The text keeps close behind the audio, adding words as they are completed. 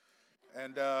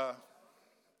And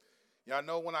y'all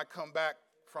know when I come back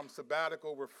from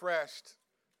sabbatical refreshed,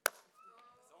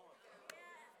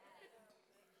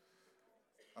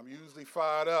 I'm usually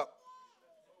fired up.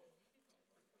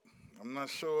 I'm not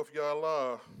sure if y'all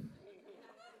are.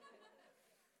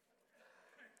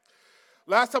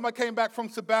 Last time I came back from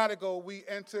sabbatical, we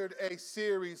entered a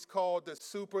series called The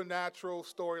Supernatural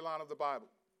Storyline of the Bible.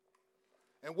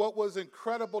 And what was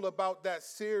incredible about that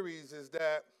series is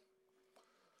that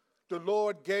the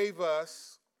Lord gave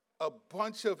us a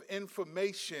bunch of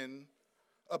information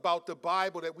about the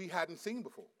Bible that we hadn't seen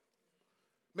before.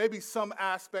 Maybe some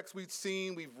aspects we've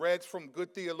seen, we've read from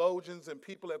good theologians and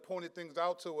people that pointed things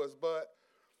out to us, but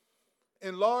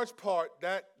in large part,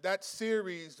 that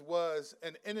series was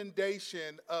an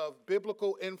inundation of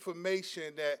biblical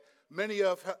information that many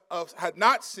of us had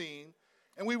not seen,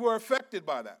 and we were affected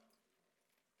by that.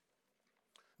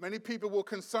 Many people were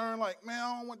concerned, like, man,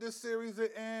 I don't want this series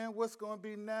to end. What's going to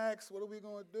be next? What are we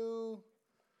going to do?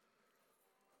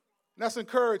 And that's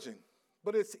encouraging.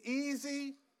 But it's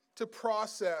easy to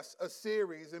process a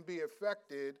series and be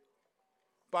affected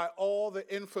by all the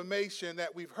information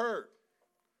that we've heard.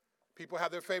 People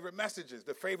have their favorite messages,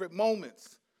 their favorite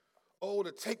moments. Oh,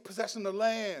 to take possession of the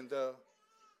land,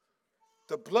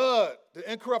 the blood, the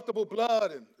incorruptible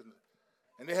blood.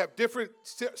 And they have different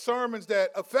sermons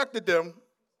that affected them.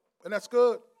 And that's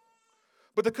good.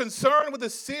 But the concern with a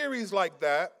series like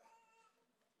that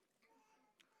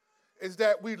is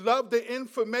that we love the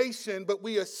information, but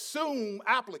we assume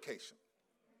application.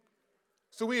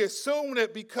 So we assume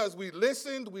that because we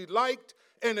listened, we liked,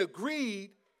 and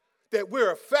agreed, that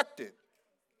we're affected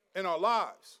in our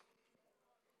lives.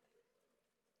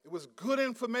 It was good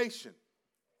information.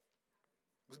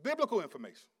 It was biblical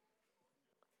information.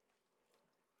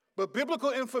 But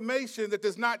biblical information that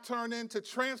does not turn into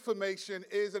transformation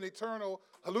is an eternal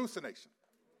hallucination.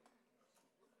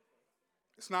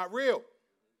 It's not real.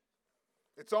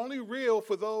 It's only real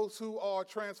for those who are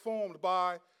transformed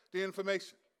by the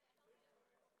information.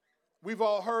 We've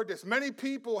all heard this. Many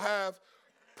people have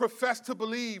professed to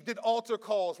believe, did altar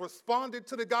calls, responded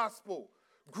to the gospel,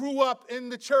 grew up in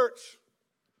the church.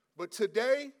 But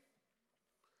today,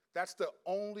 that's the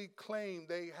only claim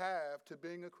they have to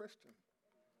being a Christian.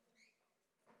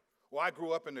 Well, I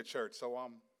grew up in the church, so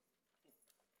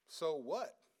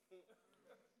what?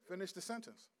 Finish the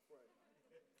sentence.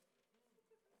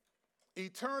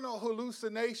 Eternal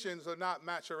hallucinations are not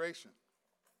maturation.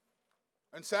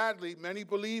 And sadly, many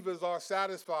believers are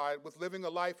satisfied with living a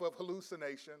life of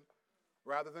hallucination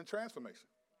rather than transformation.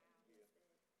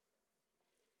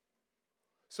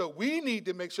 So we need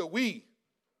to make sure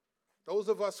those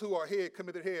of us who are here,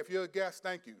 committed here, if you're a guest,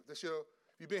 thank you. If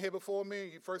you've been here before me,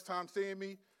 your first time seeing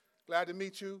me, glad to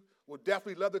meet you. We'll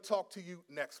definitely love to talk to you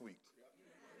next week.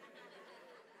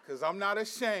 Because I'm not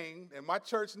ashamed, and my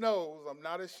church knows I'm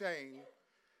not ashamed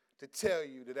to tell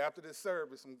you that after this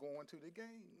service, I'm going to the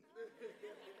game.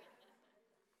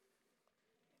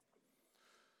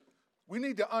 We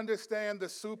need to understand the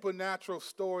supernatural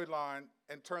storyline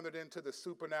and turn it into the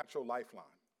supernatural lifeline.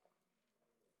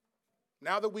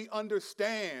 Now that we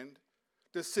understand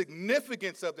the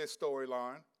significance of this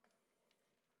storyline,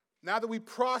 now that we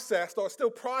processed, or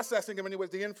still processing in many ways,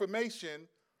 the information,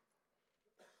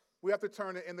 we have to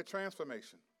turn it into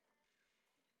transformation.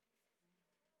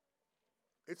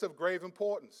 It's of grave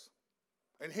importance.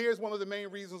 And here's one of the main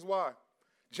reasons why.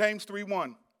 James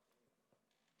 3:1.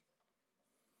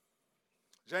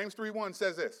 James 3:1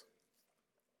 says this.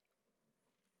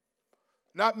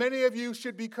 Not many of you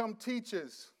should become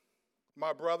teachers,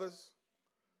 my brothers,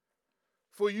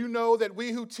 for you know that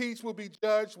we who teach will be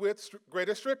judged with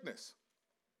greater strictness.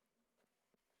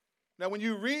 Now, when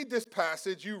you read this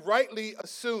passage, you rightly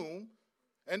assume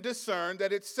and discern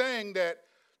that it's saying that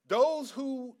those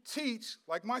who teach,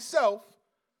 like myself,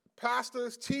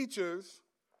 pastors, teachers,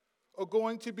 are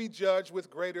going to be judged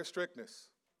with greater strictness.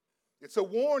 It's a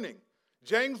warning.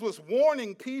 James was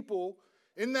warning people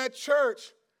in that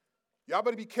church, y'all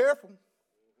better be careful.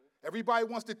 Everybody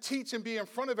wants to teach and be in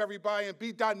front of everybody and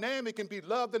be dynamic and be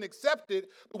loved and accepted.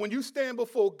 But when you stand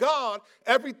before God,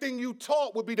 everything you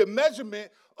taught will be the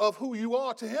measurement of who you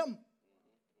are to him.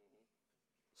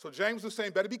 So James was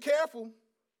saying, better be careful.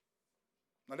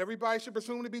 Not everybody should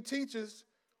presume to be teachers.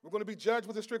 We're going to be judged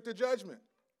with a stricter judgment.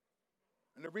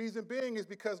 And the reason being is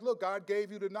because, look, God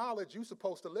gave you the knowledge. You're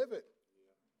supposed to live it.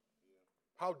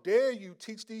 How dare you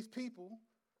teach these people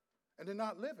and then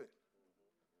not live it?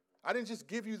 I didn't just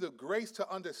give you the grace to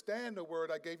understand the word.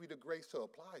 I gave you the grace to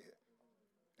apply it.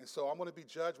 And so I'm going to be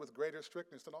judged with greater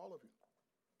strictness than all of you.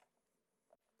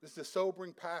 This is a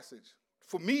sobering passage.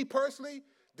 For me personally,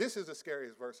 This is the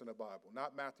scariest verse in the Bible,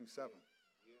 not Matthew 7.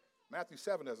 Matthew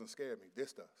 7 doesn't scare me.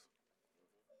 This does.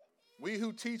 We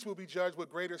who teach will be judged with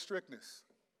greater strictness.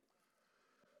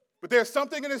 But there's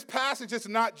something in this passage that's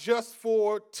not just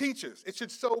for teachers. It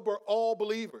should sober all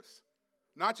believers,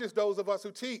 not just those of us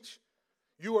who teach.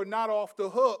 You are not off the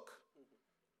hook.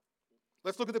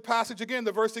 Let's look at the passage again,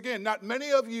 the verse again. Not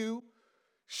many of you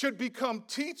should become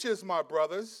teachers, my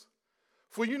brothers,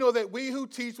 for you know that we who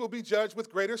teach will be judged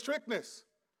with greater strictness.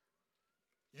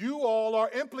 You all are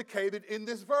implicated in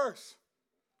this verse.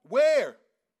 Where?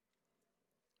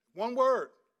 One word.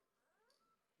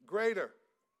 Greater.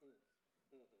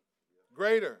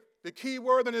 Greater. The key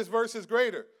word in this verse is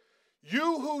greater.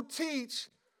 You who teach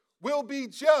will be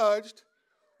judged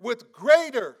with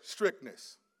greater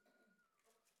strictness.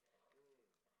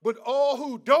 But all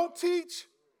who don't teach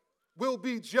will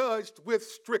be judged with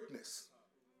strictness.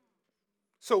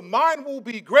 So mine will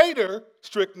be greater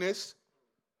strictness,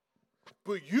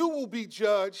 but you will be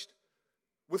judged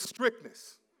with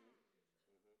strictness.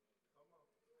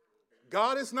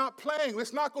 God is not playing.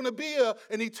 It's not going to be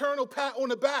an eternal pat on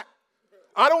the back.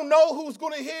 I don't know who's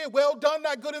going to hear, well done,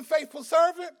 that good and faithful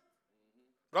servant.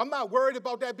 But I'm not worried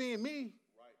about that being me.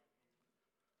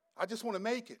 I just want to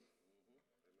make it.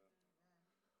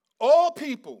 All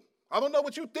people, I don't know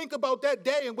what you think about that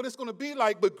day and what it's going to be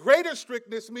like, but greater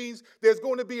strictness means there's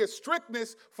going to be a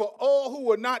strictness for all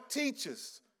who are not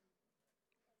teachers.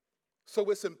 So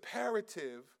it's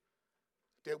imperative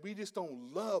that we just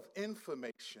don't love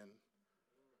information,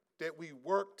 that we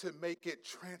work to make it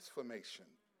transformation.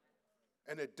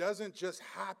 And it doesn't just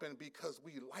happen because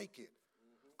we like it.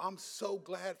 I'm so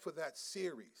glad for that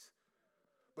series.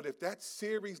 But if that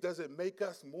series doesn't make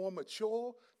us more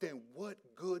mature, then what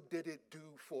good did it do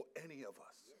for any of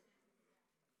us?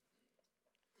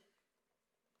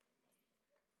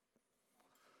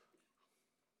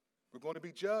 We're going to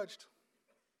be judged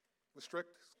with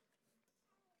strictness.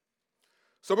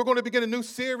 So we're going to begin a new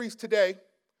series today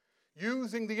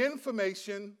using the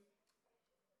information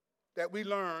that we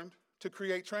learned to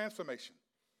create transformation.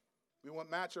 We want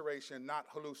maturation, not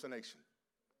hallucination.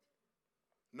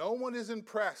 No one is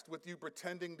impressed with you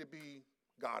pretending to be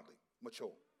godly,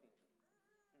 mature.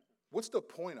 What's the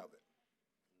point of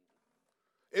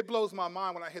it? It blows my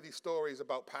mind when I hear these stories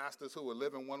about pastors who are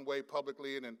living one way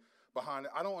publicly and then behind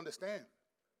it. I don't understand.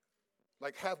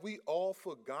 Like, have we all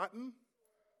forgotten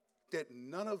that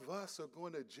none of us are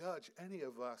going to judge any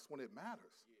of us when it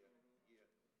matters?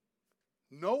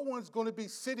 No one's going to be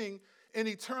sitting in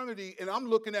eternity, and I'm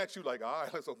looking at you like, all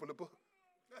right, let's open the book.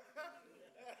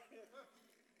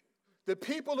 The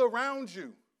people around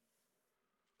you,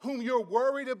 whom you're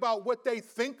worried about what they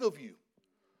think of you,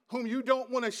 whom you don't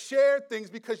want to share things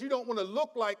because you don't want to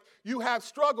look like you have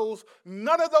struggles,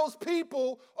 none of those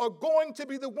people are going to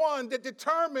be the one that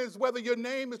determines whether your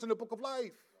name is in the book of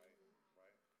life.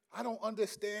 I don't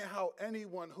understand how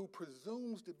anyone who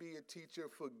presumes to be a teacher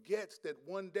forgets that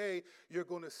one day you're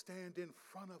going to stand in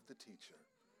front of the teacher.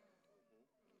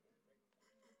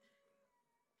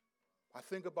 I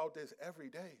think about this every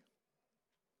day.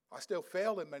 I still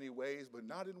fail in many ways, but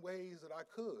not in ways that I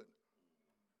could.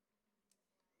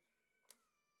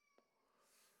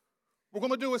 We're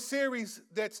going to do a series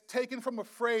that's taken from a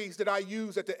phrase that I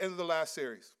used at the end of the last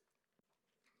series.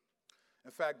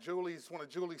 In fact, one of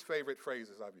Julie's favorite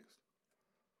phrases I've used.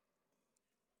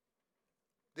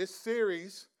 This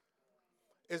series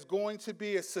is going to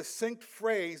be a succinct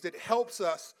phrase that helps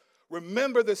us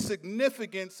remember the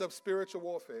significance of spiritual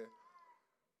warfare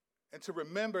and to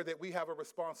remember that we have a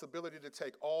responsibility to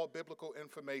take all biblical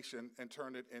information and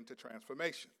turn it into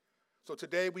transformation. So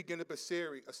today we begin up a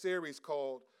series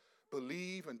called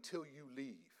Believe Until You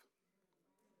Leave.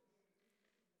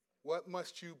 What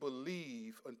must you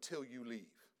believe until you leave?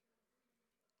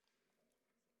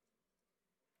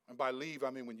 And by leave, I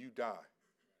mean when you die.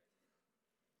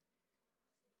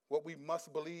 What we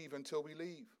must believe until we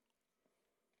leave.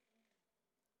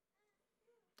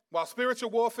 While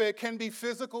spiritual warfare can be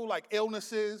physical, like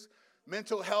illnesses,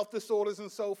 mental health disorders,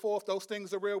 and so forth, those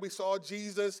things are real. We saw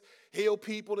Jesus heal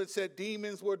people that said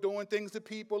demons were doing things to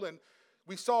people, and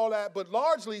we saw that. But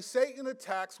largely, Satan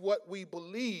attacks what we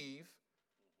believe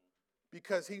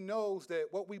because he knows that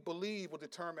what we believe will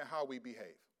determine how we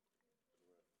behave.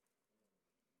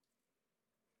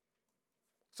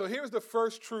 So here's the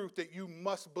first truth that you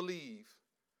must believe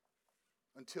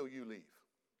until you leave.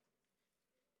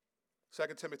 2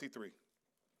 Timothy 3,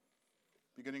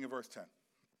 beginning in verse 10.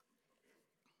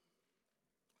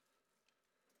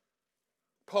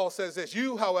 Paul says this,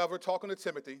 you, however, talking to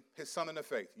Timothy, his son in the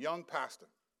faith, young pastor.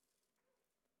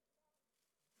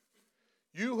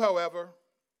 You, however,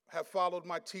 have followed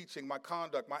my teaching, my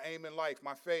conduct, my aim in life,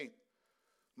 my faith,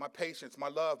 my patience, my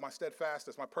love, my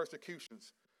steadfastness, my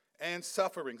persecutions, and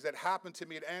sufferings that happened to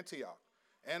me at Antioch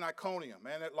and Iconium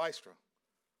and at Lystra,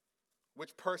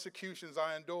 which persecutions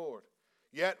I endured.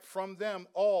 Yet from them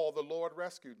all the Lord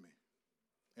rescued me.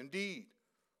 Indeed,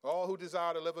 all who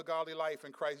desire to live a godly life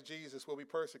in Christ Jesus will be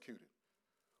persecuted,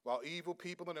 while evil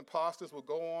people and impostors will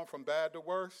go on from bad to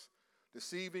worse,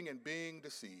 deceiving and being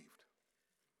deceived.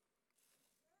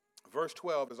 Verse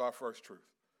 12 is our first truth.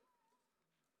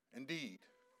 Indeed,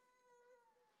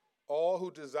 all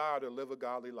who desire to live a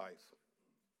godly life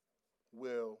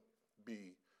will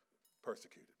be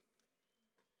persecuted.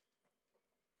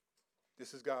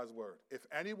 This is God's word. If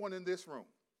anyone in this room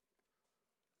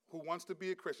who wants to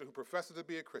be a Christian, who professes to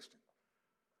be a Christian,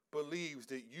 believes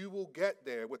that you will get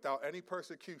there without any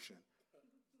persecution,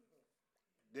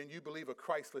 then you believe a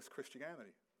Christless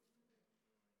Christianity.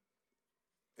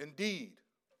 Indeed,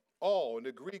 all, in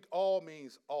the Greek, all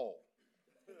means all.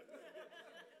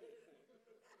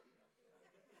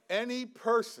 Any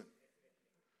person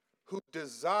who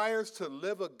desires to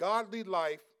live a godly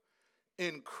life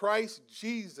in Christ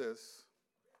Jesus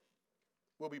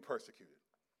will be persecuted.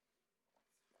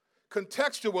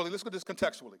 Contextually, let's look at this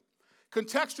contextually.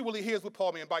 Contextually, here's what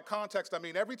Paul means. By context, I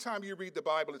mean every time you read the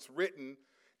Bible, it's written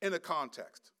in a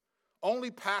context.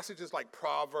 Only passages like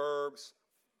Proverbs,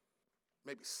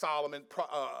 maybe Solomon,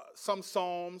 some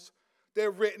Psalms,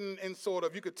 they're written in sort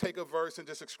of, you could take a verse and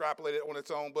just extrapolate it on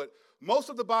its own, but most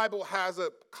of the Bible has a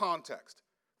context,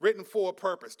 written for a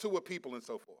purpose, to a people, and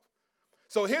so forth.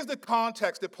 So here's the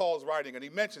context that Paul's writing, and he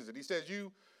mentions it. He says,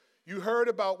 you heard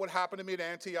about what happened to me at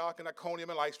Antioch and Iconium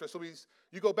and Lystra. So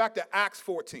you go back to Acts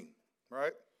 14,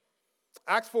 right?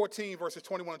 Acts 14, verses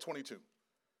 21 and 22.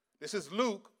 This is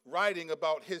Luke writing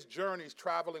about his journeys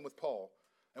traveling with Paul.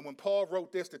 And when Paul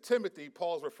wrote this to Timothy,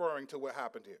 Paul's referring to what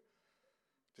happened here.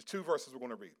 Just two verses we're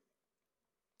going to read.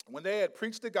 When they had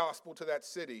preached the gospel to that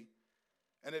city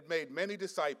and had made many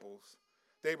disciples,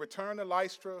 they returned to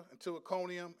Lystra and to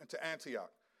Iconium and to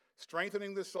Antioch,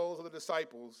 strengthening the souls of the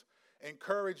disciples,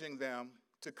 encouraging them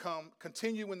to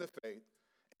continue in the faith,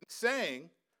 and saying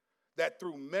that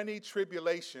through many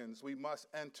tribulations we must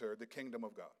enter the kingdom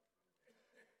of God.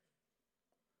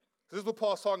 This is what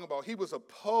Paul's talking about. He was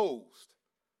opposed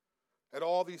at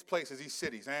all these places, these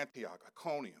cities, Antioch,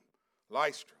 Iconium,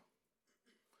 Lystra.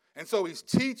 And so he's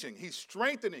teaching, he's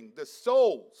strengthening the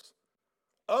souls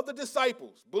of the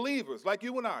disciples, believers like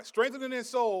you and I, strengthening their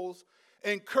souls,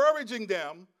 encouraging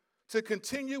them to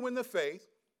continue in the faith,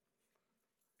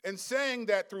 and saying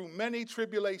that through many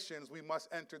tribulations we must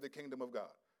enter the kingdom of God.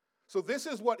 So this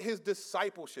is what his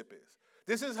discipleship is.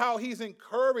 This is how he's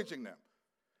encouraging them.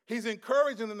 He's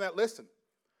encouraging them that, listen,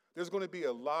 there's going to be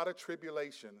a lot of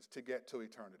tribulations to get to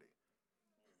eternity.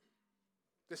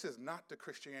 This is not the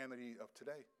Christianity of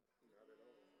today.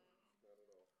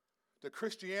 The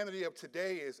Christianity of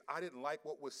today is, I didn't like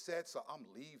what was said, so I'm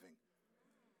leaving.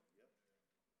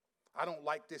 I don't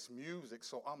like this music,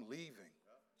 so I'm leaving.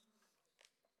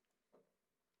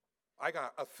 I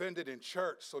got offended in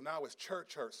church, so now it's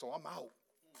church hurt, so I'm out.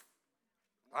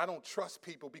 I don't trust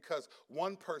people because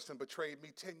one person betrayed me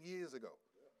 10 years ago.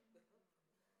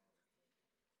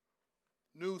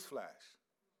 Newsflash.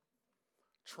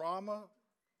 Trauma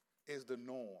is the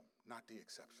norm, not the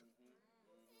exception.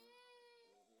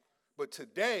 But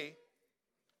today,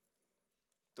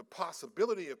 the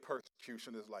possibility of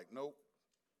persecution is like, nope,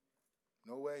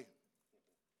 no way.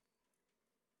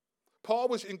 Paul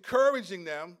was encouraging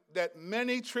them that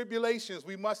many tribulations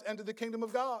we must enter the kingdom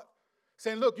of God.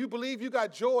 Saying, look, you believe you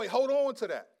got joy, hold on to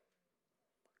that.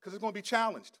 Because it's going to be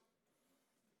challenged.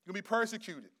 You're going to be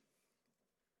persecuted.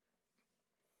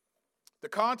 The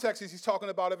context is he's talking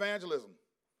about evangelism.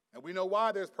 And we know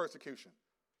why there's persecution.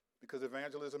 Because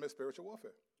evangelism is spiritual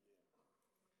warfare.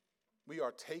 We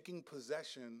are taking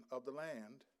possession of the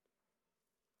land.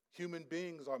 Human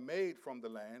beings are made from the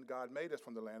land. God made us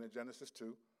from the land in Genesis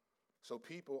 2. So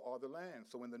people are the land.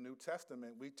 So in the New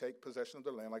Testament, we take possession of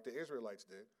the land like the Israelites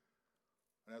did.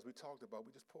 And as we talked about,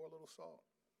 we just pour a little salt.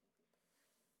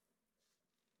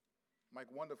 Mike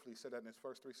wonderfully said that in his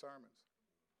first 3 sermons.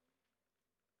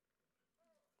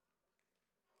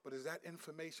 But is that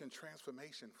information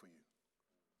transformation for you?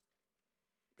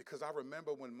 Because I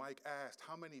remember when Mike asked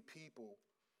how many people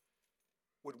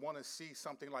would want to see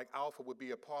something like Alpha would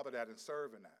be a part of that and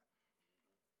serve in that.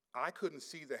 I couldn't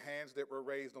see the hands that were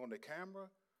raised on the camera,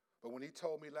 but when he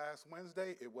told me last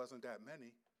Wednesday, it wasn't that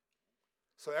many.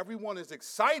 So everyone is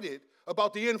excited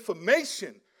about the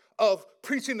information of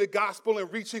preaching the gospel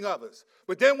and reaching others.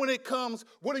 But then when it comes,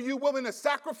 what are you willing to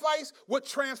sacrifice? What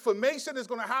transformation is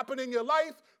going to happen in your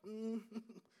life?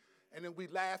 And then we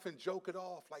laugh and joke it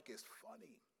off like it's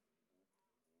funny.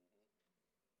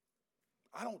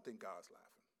 I don't think God's laughing.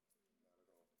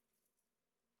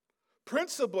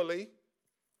 Principally,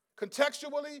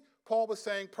 contextually, Paul was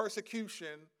saying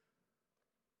persecution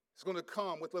is going to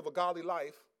come with live a godly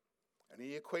life, and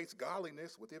he equates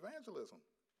godliness with evangelism.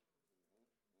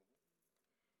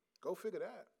 Go figure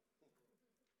that.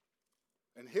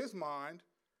 In his mind,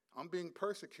 I'm being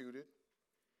persecuted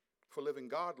for living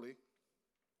godly,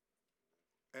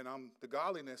 and the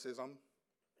godliness is I'm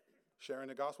sharing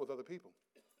the gospel with other people.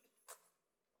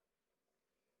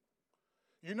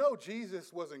 You know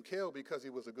Jesus wasn't killed because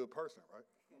he was a good person, right?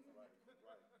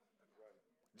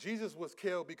 Jesus was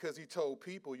killed because he told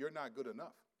people, you're not good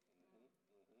enough.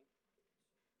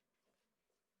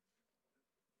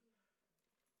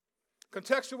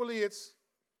 Contextually, it's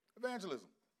evangelism.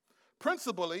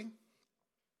 Principally,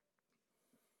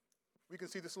 we can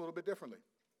see this a little bit differently.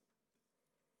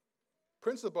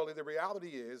 Principally, the reality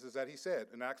is that he said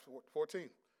in Acts 14,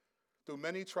 through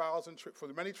many trials and for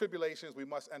many tribulations, we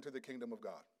must enter the kingdom of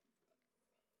God.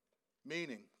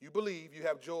 Meaning, you believe, you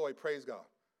have joy, praise God.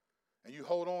 And you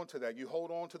hold on to that. You hold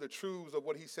on to the truths of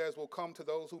what he says will come to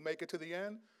those who make it to the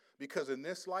end, because in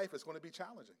this life, it's going to be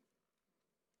challenging.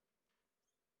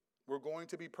 We're going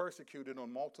to be persecuted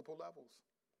on multiple levels.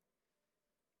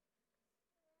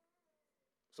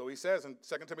 So he says in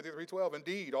 2 Timothy 3:12,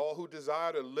 indeed, all who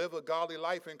desire to live a godly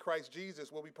life in Christ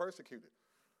Jesus will be persecuted.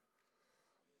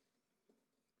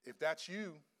 If that's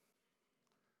you,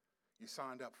 you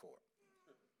signed up for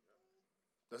it.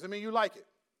 Doesn't mean you like it.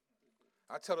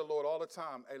 I tell the Lord all the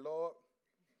time, hey, Lord,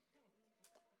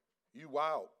 you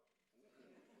wild.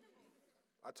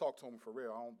 I talk to him for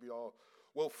real. I don't be all,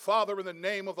 well, Father, in the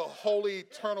name of the holy,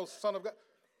 eternal Son of God.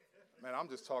 Man, I'm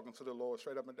just talking to the Lord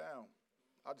straight up and down.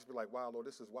 I'll just be like, wow, Lord,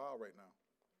 this is wild right now.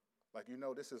 Like, you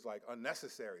know, this is like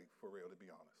unnecessary for real, to be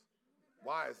honest.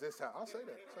 Why is this how? I'll say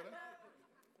that.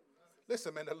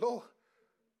 Listen, man, the Lord,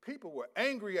 people were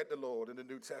angry at the Lord in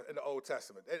the Old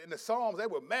Testament. In the Psalms, they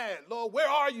were mad. Lord, where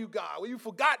are you, God? Well, you've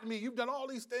forgotten me. You've done all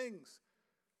these things.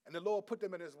 And the Lord put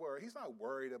them in his word. He's not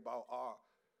worried about our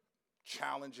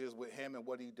challenges with him and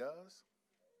what he does.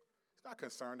 He's not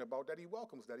concerned about that. He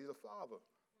welcomes that. He's a father.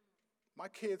 My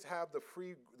kids have the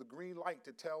green light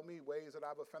to tell me ways that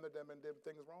I've offended them and did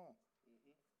things wrong.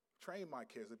 Train my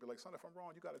kids. They'd be like, son, if I'm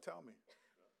wrong, you got to tell me.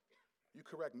 You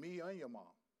correct me and your mom.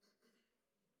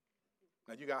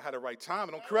 Now, you got to have the right time,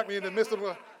 and don't correct me in the midst of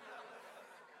a...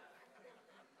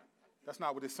 That's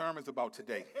not what this sermon's about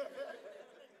today.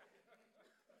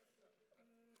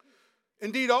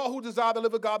 Indeed, all who desire to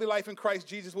live a godly life in Christ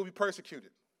Jesus will be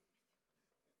persecuted.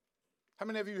 How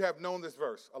many of you have known this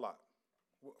verse a lot?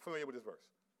 Familiar with this verse?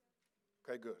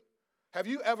 Okay, good. Have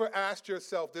you ever asked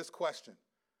yourself this question?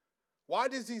 Why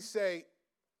does he say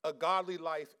a godly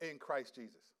life in Christ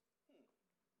Jesus?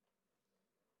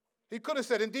 He could have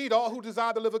said, indeed, all who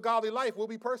desire to live a godly life will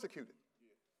be persecuted.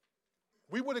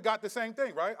 We would have got the same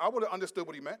thing, right? I would have understood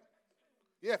what he meant.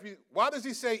 Yeah. Why does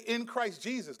he say in Christ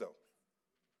Jesus, though?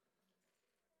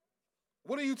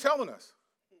 What are you telling us?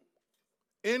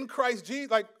 In Christ Jesus,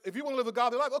 like if you want to live a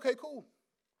godly life, okay, cool.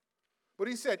 But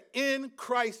he said in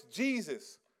Christ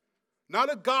Jesus, not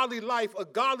a godly life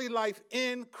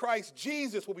in Christ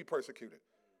Jesus will be persecuted.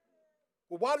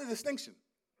 Well, why the distinction?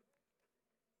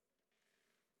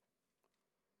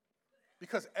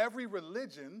 Because every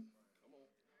religion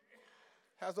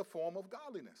has a form of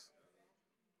godliness.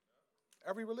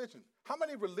 Every religion. How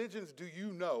many religions do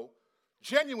you know,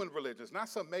 genuine religions, not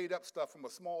some made-up stuff from a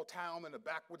small town in the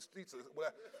backwoods streets?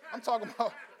 I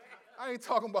ain't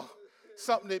talking about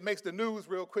something that makes the news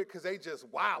real quick because they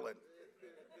just wildin'.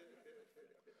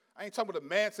 I ain't talking about the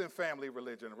Manson family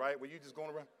religion, right, where you just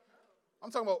going around. I'm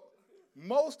talking about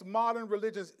most modern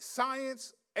religions,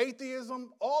 science,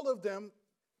 atheism, all of them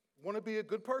want to be a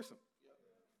good person.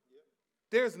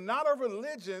 There's not a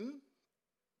religion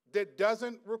that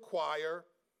doesn't require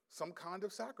some kind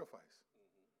of sacrifice,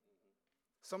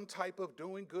 some type of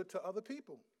doing good to other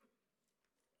people.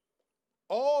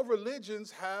 All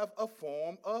religions have a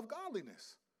form of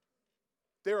godliness.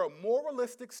 There are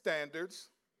moralistic standards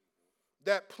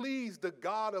that please the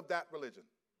God of that religion,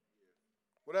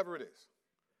 whatever it is.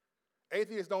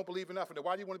 Atheists don't believe in nothing.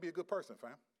 Why do you want to be a good person,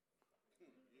 fam?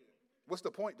 What's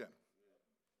the point then?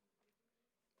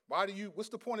 What's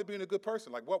the point of being a good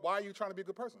person? Like, why are you trying to be a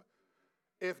good person?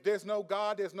 If there's no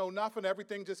God, there's no nothing,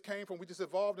 everything just came from, we just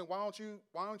evolved, and why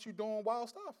aren't you doing wild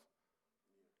stuff?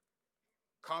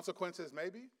 Consequences,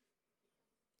 maybe.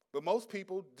 But most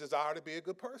people desire to be a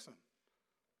good person.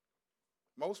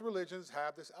 Most religions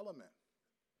have this element.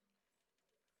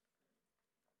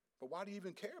 But why do you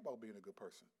even care about being a good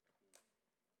person?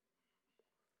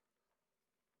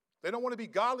 They don't want to be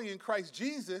godly in Christ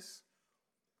Jesus.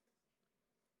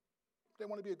 They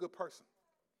want to be a good person.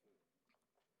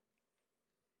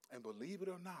 And believe it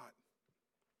or not,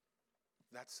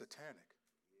 that's satanic.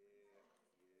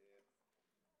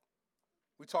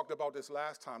 We talked about this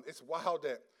last time. It's wild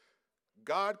that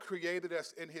God created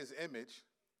us in his image,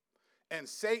 and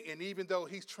Satan, even though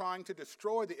he's trying to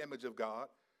destroy the image of God,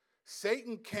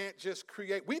 Satan can't just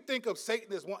create. We think of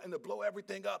Satan as wanting to blow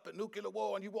everything up, a nuclear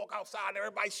war, and you walk outside and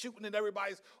everybody's shooting and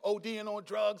everybody's ODing on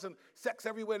drugs and sex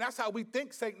everywhere. And that's how we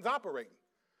think Satan's operating.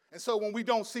 And so when we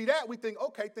don't see that, we think,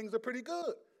 okay, things are pretty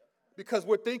good because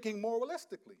we're thinking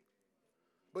moralistically.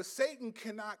 But Satan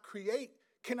cannot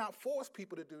force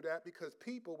people to do that because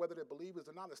people, whether they're believers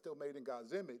or not, are still made in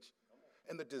God's image.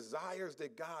 And the desires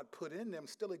that God put in them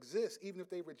still exist, even if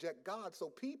they reject God. So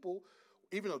people,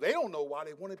 even though they don't know why,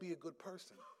 they want to be a good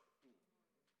person.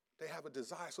 They have a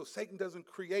desire. So Satan doesn't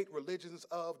create religions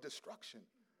of destruction.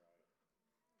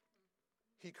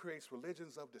 He creates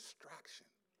religions of distraction.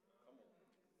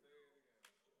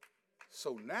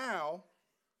 So now,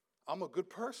 I'm a good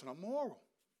person. I'm moral.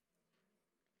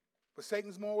 But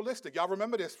Satan's moralistic. Y'all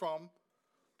remember this from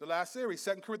the last series,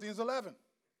 2 Corinthians 11,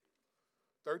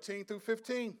 13 through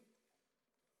 15.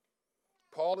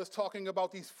 Paul is talking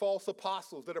about these false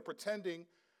apostles that are pretending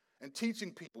and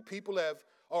teaching people. People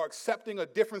are accepting a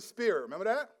different spirit. Remember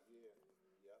that?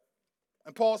 Yeah.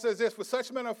 And Paul says this, for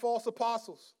such men are false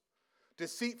apostles,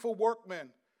 deceitful workmen,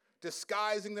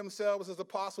 disguising themselves as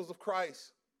apostles of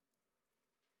Christ.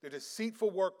 They're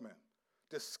deceitful workmen,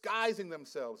 disguising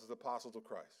themselves as apostles of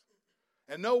Christ.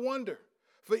 And no wonder,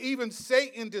 for even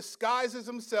Satan disguises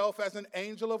himself as an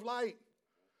angel of light.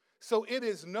 So it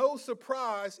is no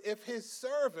surprise if his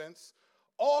servants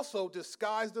also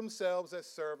disguise themselves as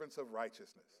servants of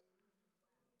righteousness.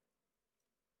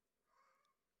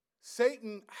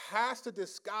 Satan has to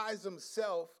disguise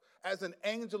himself as an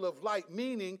angel of light,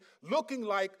 meaning looking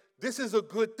like this is a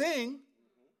good thing,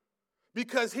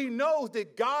 because he knows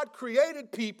that God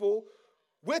created people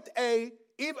with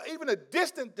even a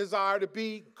distant desire to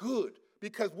be good,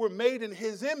 because we're made in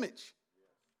his image.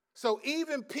 So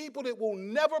even people that will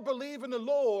never believe in the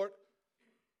Lord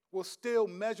will still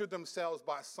measure themselves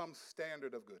by some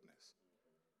standard of goodness.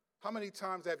 How many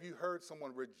times have you heard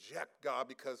someone reject God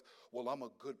because, well, I'm a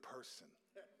good person?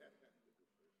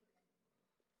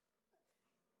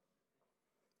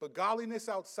 But godliness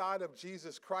outside of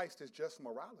Jesus Christ is just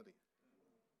morality.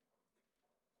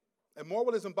 And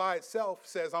moralism by itself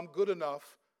says I'm good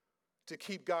enough to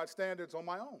keep God's standards on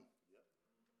my own.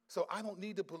 So I don't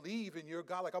need to believe in your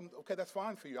God. Like, okay, that's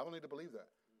fine for you. I don't need to believe that.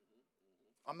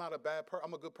 I'm not a bad person.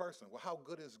 I'm a good person. Well, how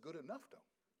good is good enough, though?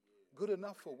 Good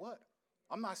enough for what?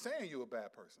 I'm not saying you're a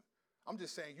bad person. I'm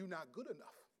just saying you're not good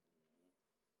enough.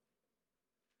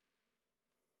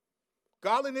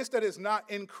 Godliness that is not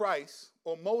in Christ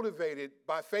or motivated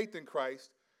by faith in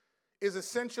Christ is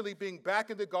essentially being back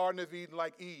in the Garden of Eden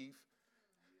like Eve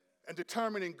and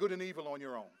determining good and evil on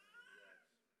your own.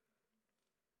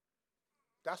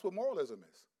 That's what moralism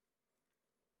is.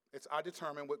 It's I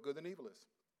determine what good and evil is.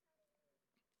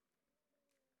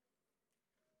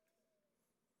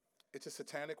 It's a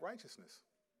satanic righteousness.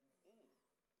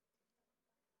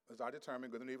 As I determine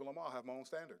good and evil on my own, I have my own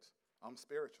standards. I'm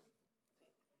spiritual.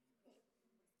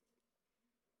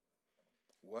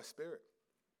 What spirit?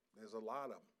 There's a lot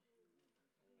of them.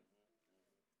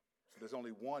 So there's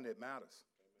only one that matters.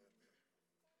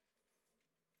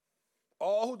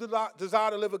 All who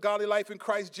desire to live a godly life in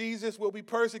Christ Jesus will be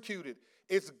persecuted.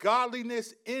 It's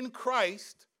godliness in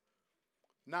Christ,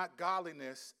 not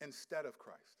godliness instead of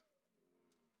Christ.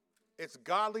 It's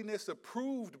godliness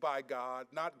approved by God,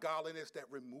 not godliness that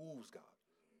removes God.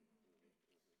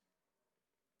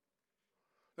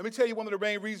 Let me tell you one of the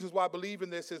main reasons why believing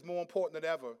this is more important than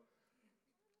ever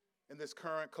in this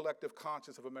current collective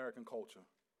conscience of American culture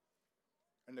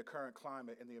and the current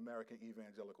climate in the American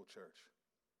evangelical church.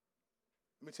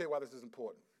 Let me tell you why this is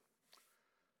important.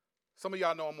 Some of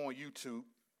y'all know I'm on YouTube.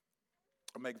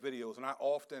 I make videos, and I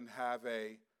often have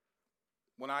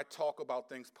when I talk about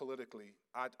things politically,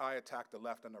 I attack the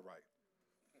left and the right.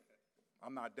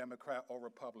 I'm not Democrat or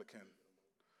Republican.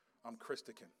 I'm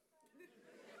Christican.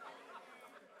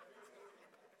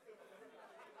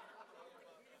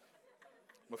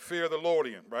 I'm a fear of the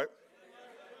Lordian, right?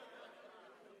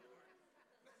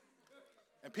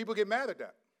 And people get mad at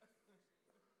that.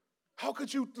 How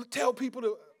could you tell people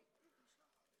to?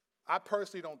 I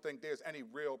personally don't think there's any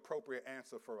real appropriate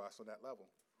answer for us on that level.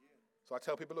 So I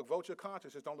tell people, look, vote your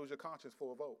conscience, just don't lose your conscience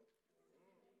for a vote.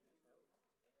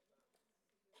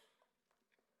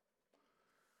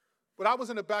 But I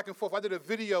was in a back and forth. I did a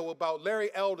video about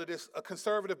Larry Elder, a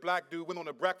conservative black dude, went on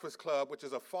the Breakfast Club, which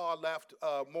is a far-left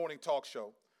morning talk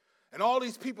show. And all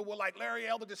these people were like, Larry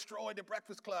Elder destroyed the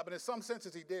Breakfast Club. And in some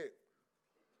senses, he did.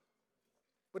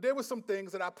 But there were some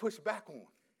things that I pushed back on.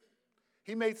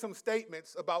 He made some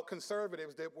statements about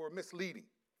conservatives that were misleading.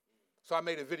 So I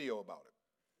made a video about it.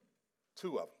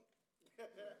 2 of them.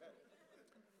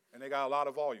 And they got a lot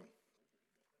of volume.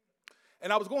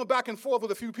 And I was going back and forth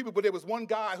with a few people, but there was one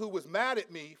guy who was mad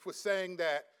at me for saying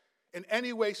that in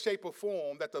any way, shape, or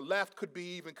form, that the left could be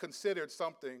even considered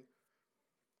something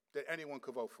that anyone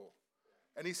could vote for.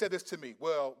 And he said this to me.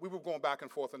 Well, we were going back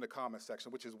and forth in the comment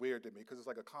section, which is weird to me because it's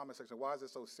like a comment section. Why is it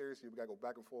so serious? We got to go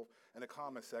back and forth in the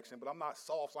comment section. But I'm not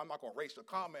soft, so I'm not going to erase your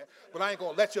comment. But I ain't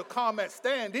going to let your comment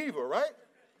stand either, right?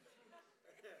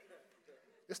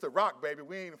 It's the rock, baby.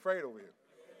 We ain't afraid over here.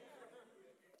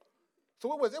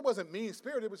 So it wasn't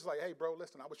mean-spirited. It was just like, hey, bro,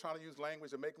 listen, I was trying to use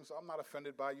language to make him so I'm not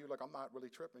offended by you. Like, I'm not really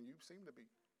tripping. You seem to be.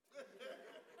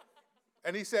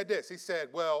 And he said this. He said,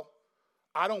 well,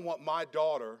 I don't want my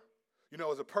daughter,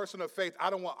 as a person of faith,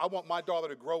 I want my daughter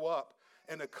to grow up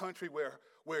in a country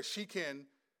where she can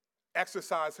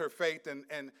exercise her faith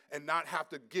and not have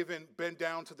to bend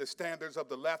down to the standards of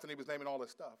the left. And he was naming all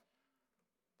this stuff.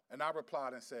 And I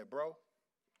replied and said, bro,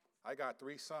 I got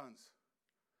 3 sons.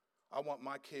 I want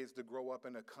my kids to grow up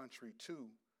in a country, too,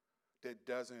 that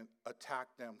doesn't attack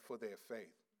them for their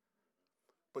faith.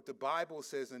 But the Bible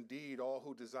says, indeed, all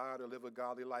who desire to live a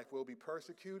godly life will be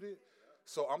persecuted.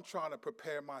 So I'm trying to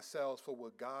prepare myself for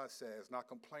what God says, not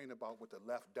complain about what the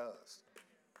left does.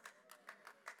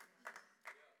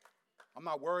 I'm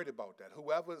not worried about that.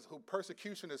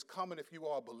 Persecution is coming if you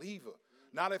are a believer,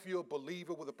 not if you're a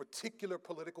believer with a particular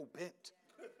political bent.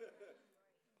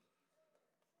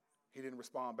 He didn't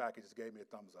respond back. He just gave me a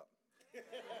thumbs up.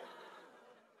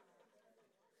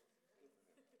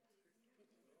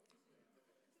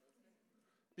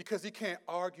 Because he can't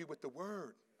argue with the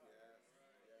word.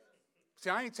 See,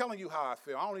 I ain't telling you how I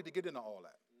feel. I don't need to get into all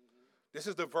that. This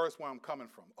is the verse where I'm coming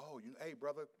from. Oh, hey,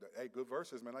 brother, hey, good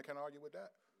verses, man. I can't argue with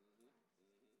that.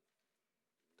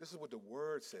 This is what the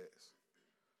word says.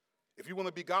 If you want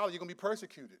to be godly, you're going to be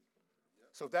persecuted.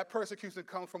 So if that persecution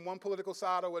comes from one political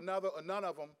side or another, or none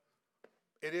of them,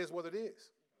 it is what it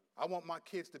is. I want my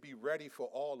kids to be ready for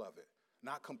all of it,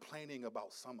 not complaining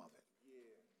about some of it.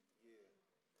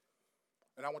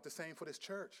 And I want the same for this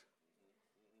church.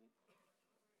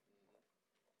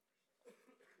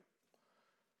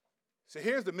 So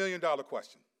here's the $1 million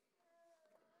question.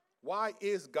 Why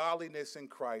is godliness in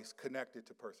Christ connected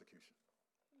to persecution?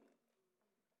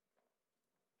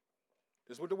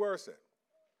 This is what the word said.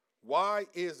 Why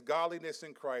is godliness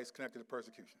in Christ connected to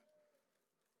persecution?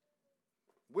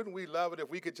 Wouldn't we love it if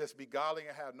we could just be godly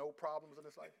and have no problems in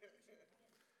this life?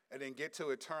 And then get to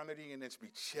eternity and just be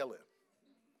chilling.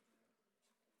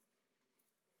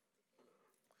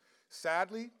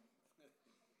 Sadly,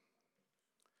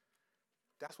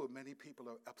 that's what many people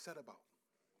are upset about.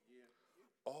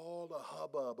 All the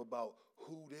hubbub about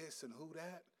who this and who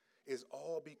that is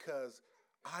all because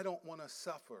I don't want to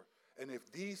suffer. And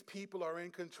if these people are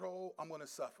in control, I'm going to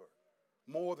suffer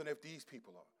more than if these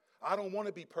people are. I don't want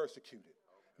to be persecuted.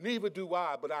 Neither do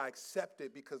I, but I accept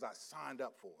it because I signed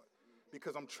up for it,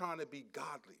 because I'm trying to be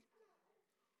godly.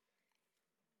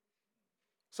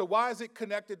 So why is it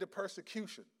connected to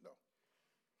persecution? No.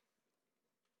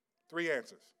 3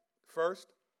 answers.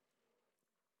 First,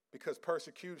 because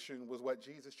persecution was what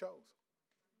Jesus chose.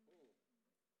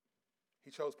 He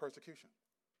chose persecution.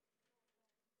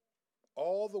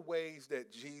 All the ways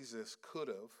that Jesus could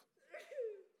have.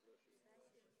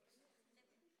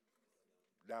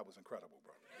 That was incredible,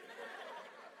 bro.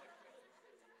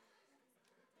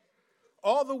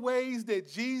 All the ways that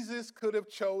Jesus could have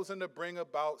chosen to bring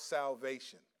about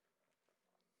salvation.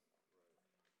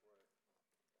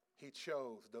 He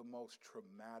chose the most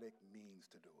traumatic means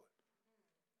to do it.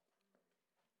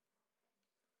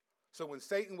 So when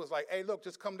Satan was like, hey, look,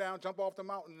 just come down, jump off the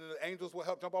mountain, and the angels will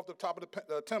help jump off the top of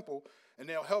the temple, and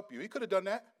they'll help you. He could have done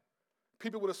that.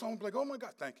 People would have sown like, oh, my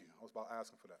God, thank you. I was about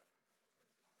asking for that.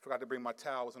 Forgot to bring my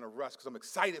towel. I was in a rush because I'm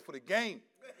excited for the game.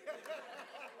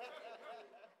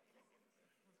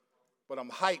 But I'm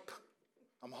hype.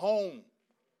 I'm home.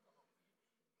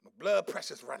 My blood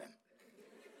pressure's running.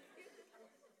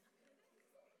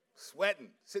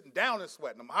 Sweating, sitting down and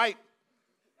sweating. I'm hype.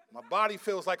 My body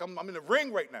feels like I'm in the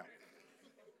ring right now.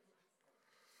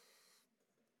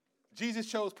 Jesus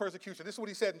chose persecution. This is what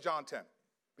he said in John 10,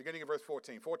 beginning of verse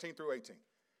 14 through 18.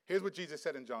 Here's what Jesus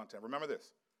said in John 10. Remember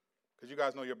this, because you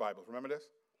guys know your Bibles. Remember this?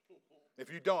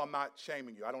 If you don't, I'm not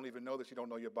shaming you. I don't even know that you don't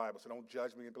know your Bible, so don't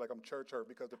judge me and be like I'm church hurt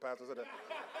because the pastor said that.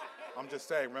 I'm just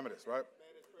saying, remember this, right?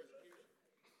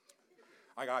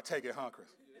 I got to take it, huh, Chris?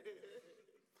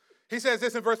 He says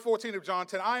this in verse 14 of John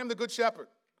 10, I am the good shepherd.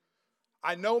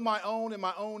 I know my own, and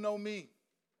my own know me.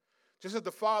 Just as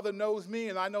the Father knows me,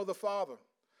 and I know the Father.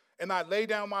 And I lay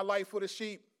down my life for the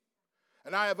sheep.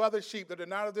 And I have other sheep that are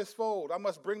not of this fold. I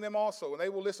must bring them also, and they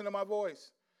will listen to my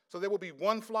voice. So there will be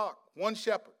one flock, one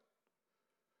shepherd.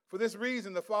 For this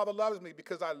reason, the Father loves me,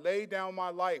 because I lay down my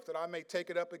life that I may take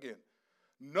it up again.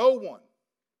 No one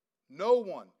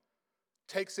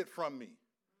takes it from me,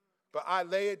 but I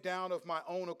lay it down of my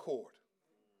own accord.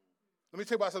 Let me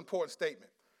tell you about this important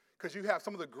statement, because you have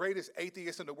some of the greatest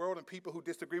atheists in the world and people who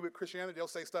disagree with Christianity. They'll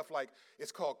say stuff like,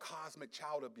 it's called cosmic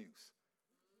child abuse.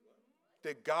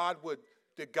 That God would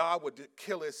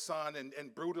kill his son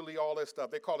and brutally all this stuff.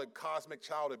 They call it cosmic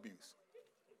child abuse.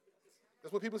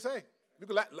 That's what people say. You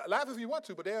can laugh if you want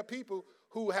to, but there are people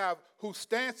whose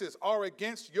stances are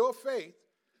against your faith,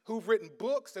 who've written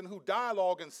books and who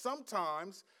dialogue and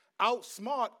sometimes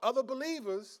outsmart other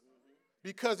believers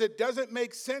because it doesn't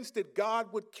make sense that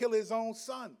God would kill his own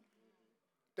son.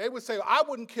 They would say, I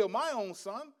wouldn't kill my own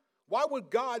son. Why would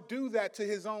God do that to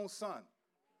his own son?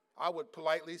 I would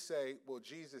politely say, well,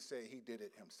 Jesus said he did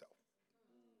it himself.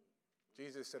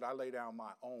 Jesus said, I lay down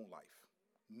my own life.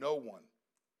 No one.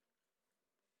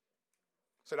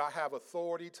 Said, I have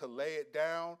authority to lay it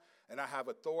down, and I have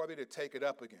authority to take it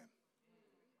up again.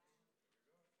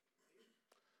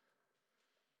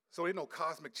 So ain't no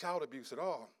cosmic child abuse at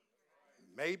all.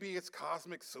 Maybe it's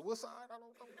cosmic suicide. I don't know.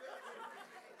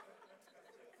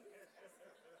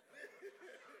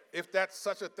 If that's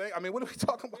such a thing. I mean, what are we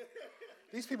talking about?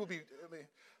 These people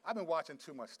I've been watching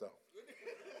too much stuff.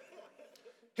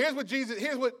 Here's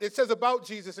what it says about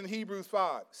Jesus in Hebrews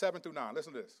 5, 7 through 9.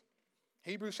 Listen to this.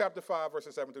 Hebrews chapter 5,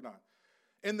 verses 7 through 9.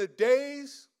 In the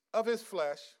days of his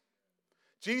flesh,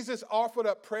 Jesus offered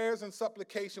up prayers and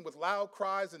supplication with loud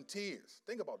cries and tears.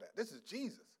 Think about that. This is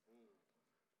Jesus.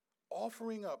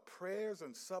 Offering up prayers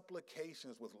and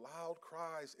supplications with loud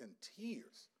cries and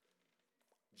tears.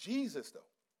 Jesus, though.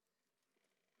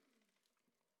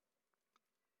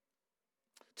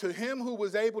 To him who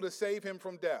was able to save him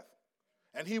from death.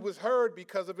 And he was heard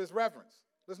because of his reverence.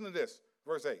 Listen to this,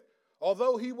 verse 8.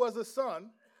 Although he was a son,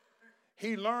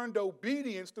 he learned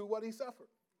obedience through what he suffered.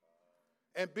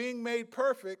 And being made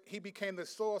perfect, he became the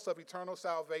source of eternal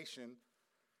salvation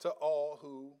to all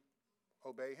who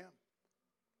obey him.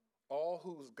 All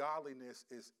whose godliness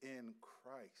is in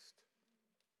Christ.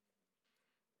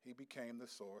 He became the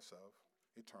source of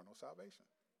eternal salvation.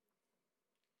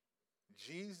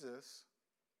 Jesus,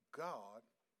 God,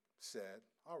 said,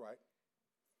 all right,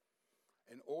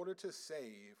 in order to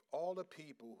save all the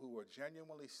people who are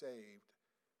genuinely saved,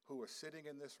 who are sitting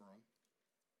in this room,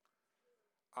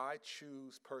 I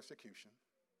choose persecution.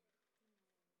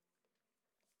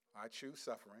 I choose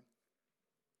suffering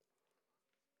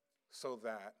so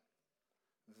that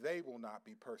they will not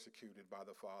be persecuted by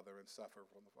the Father and suffer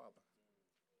from the Father.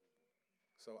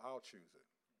 So I'll choose it.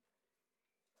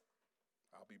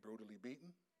 I'll be brutally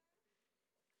beaten.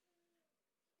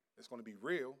 It's going to be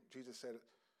real. Jesus said,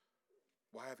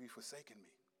 why have you forsaken me?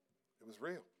 It was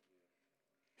real.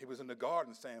 He was in the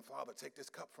garden saying, Father, take this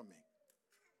cup from me.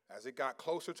 As it got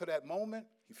closer to that moment,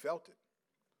 he felt it.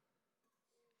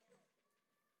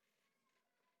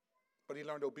 But he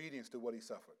learned obedience through what he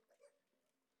suffered.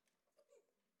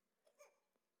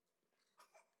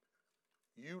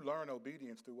 You learn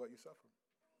obedience through what you suffer.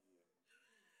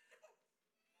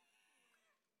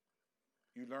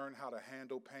 You learn how to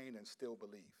handle pain and still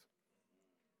believe.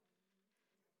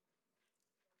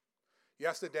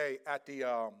 Yesterday at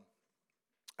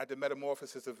the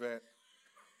Metamorphosis event,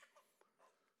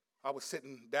 I was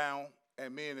sitting down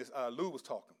and me and Lou was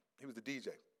talking. He was the DJ.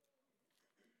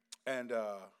 And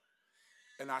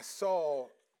I saw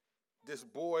this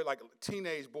boy, like a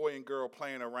teenage boy and girl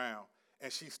playing around,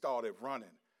 and she started running.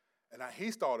 And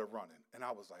he started running. And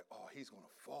I was like, oh, he's going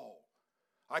to fall.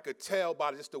 I could tell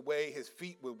by just the way his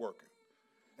feet were working.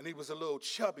 And he was a little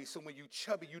chubby, so when you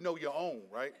chubby, you know your own,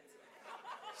 right?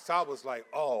 So I was like,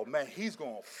 oh, man, he's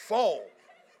going to fall.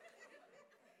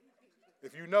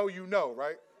 If you know, you know,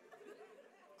 right?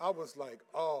 I was like,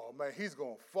 oh, man, he's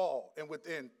going to fall. And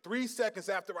within 3 seconds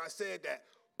after I said that,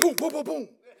 boom, boom, boom, boom.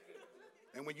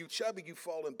 And when you chubby, you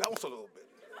fall and bounce a little bit.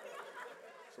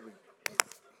 So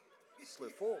we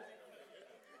slid forward.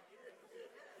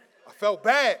 I felt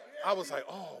bad. I was like,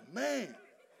 oh, man.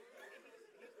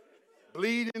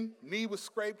 Bleeding, knee was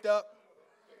scraped up,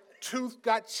 tooth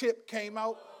got chipped, came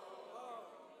out.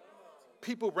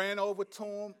 People ran over to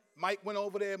him. Mike went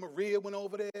over there. Maria went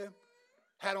over there.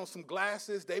 Had on some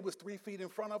glasses. They was 3 feet in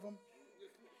front of him.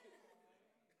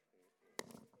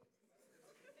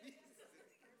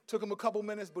 Took him a couple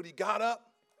minutes, but he got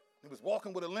up. He was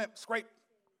walking with a limp, scrape.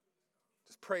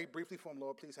 Just prayed briefly for him,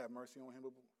 Lord, please have mercy on him.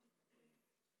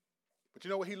 But you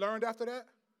know what he learned after that?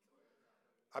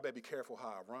 I better be careful how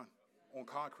I run on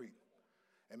concrete.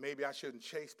 And maybe I shouldn't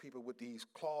chase people with these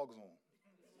clogs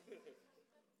on.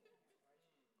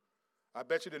 I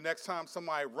bet you the next time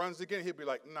somebody runs again, he'll be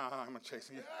like, nah, I'm not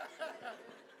chasing you.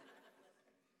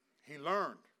 He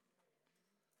learned.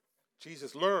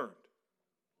 Jesus learned.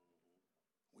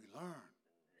 We learn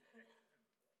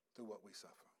through what we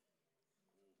suffer.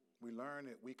 We learn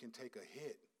that we can take a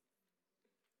hit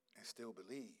and still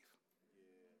believe.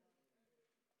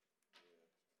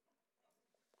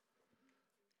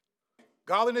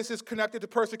 Godliness is connected to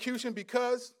persecution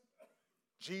because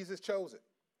Jesus chose it.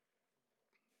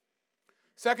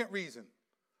 Second reason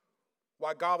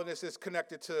why godliness is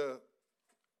connected to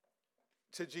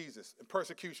Jesus and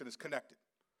persecution is connected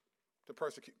to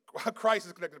persecution. Christ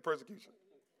is connected to persecution.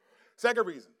 Second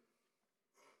reason,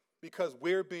 because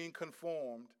we're being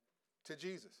conformed to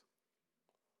Jesus.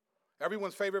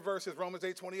 Everyone's favorite verse is Romans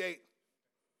 8:28.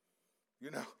 You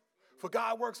know, for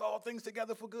God works all things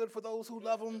together for good for those who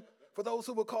love him, for those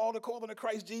who were called according to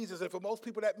Christ Jesus. And for most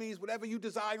people, that means whatever you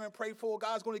desire and pray for,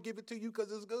 God's going to give it to you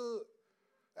because it's good.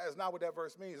 That is not what that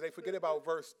verse means. They forget about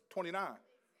verse 29.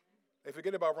 They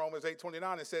forget about Romans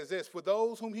 8:29. It says this, for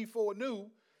those whom he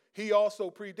foreknew, he also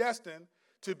predestined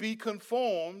to be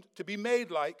conformed, to be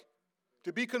made like,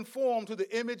 to be conformed to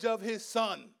the image of his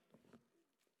Son.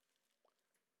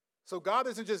 So God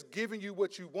isn't just giving you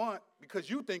what you want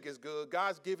because you think it's good.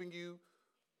 God's giving you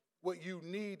what you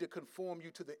need to conform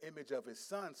you to the image of his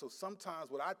Son. So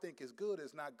sometimes what I think is good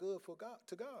is not good for God,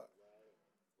 to God.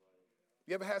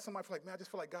 You ever had somebody feel like, man, I just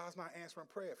feel like God's not answering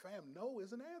prayer? Fam, no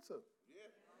is an answer. Yeah.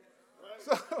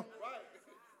 Right. So,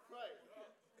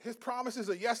 his promises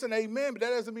are yes and amen, but that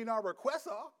doesn't mean our requests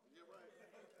are.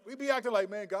 We be acting like,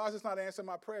 man, God's just not answering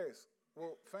my prayers.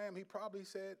 Well, fam, he probably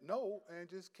said no and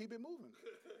just keep it moving.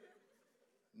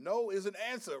 No is an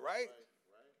answer, right?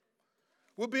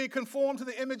 We're being conformed to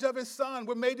the image of his Son.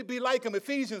 We're made to be like him.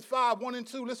 Ephesians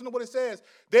 5:1-2. Listen to what it says.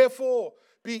 Therefore,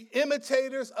 be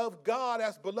imitators of God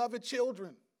as beloved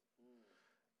children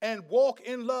and walk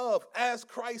in love as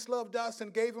Christ loved us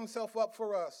and gave himself up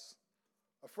for us.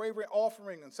 A fragrant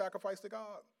offering and sacrifice to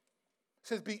God. It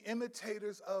says, be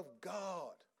imitators of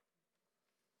God.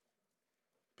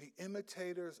 Be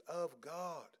imitators of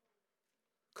God.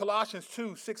 Colossians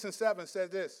 2:6-7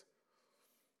 says this.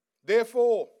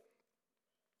 Therefore,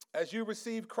 as you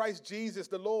receive Christ Jesus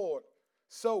the Lord,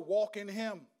 so walk in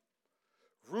him,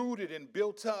 rooted and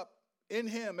built up in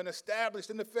him and established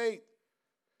in the faith,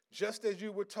 just as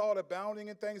you were taught, abounding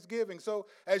in thanksgiving. So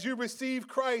as you receive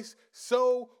Christ,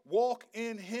 so walk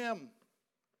in him.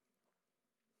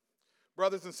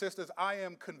 Brothers and sisters, I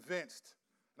am convinced,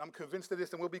 and I'm convinced of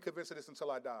this, and we'll be convinced of this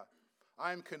until I die.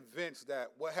 I am convinced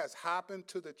that what has happened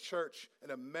to the church,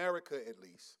 in America at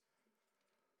least,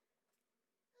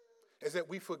 is that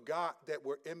we forgot that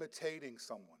we're imitating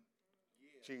someone,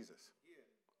 Jesus.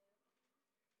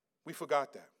 We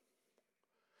forgot that.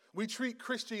 We treat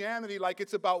Christianity like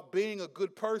it's about being a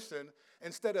good person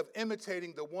instead of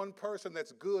imitating the one person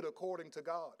that's good according to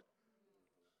God.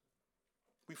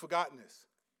 We've forgotten this.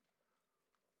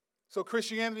 So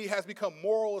Christianity has become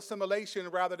moral assimilation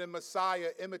rather than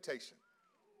Messiah imitation.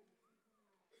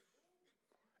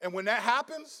 And when that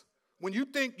happens, when you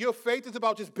think your faith is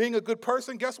about just being a good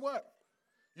person, guess what?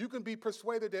 You can be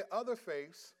persuaded that other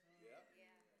faiths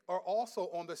are also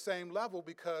on the same level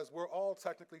because we're all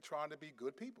technically trying to be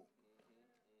good people.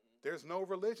 There's no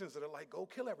religions that are like, go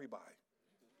kill everybody.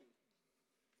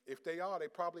 If they are, they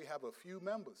probably have a few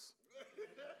members.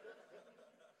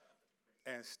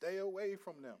 And stay away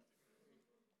from them.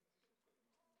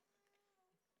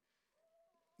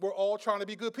 We're all trying to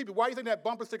be good people. Why do you think that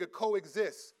bumper sticker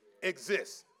coexists?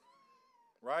 Exists.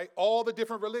 Right? All the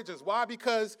different religions. Why?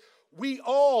 Because we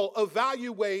all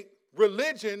evaluate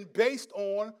religion based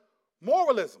on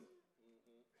moralism.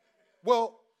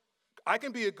 Well, I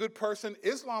can be a good person.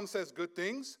 Islam says good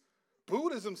things.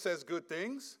 Buddhism says good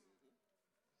things.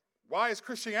 Why is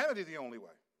Christianity the only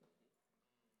way?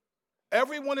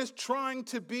 Everyone is trying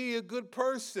to be a good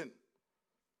person.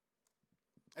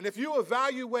 And if you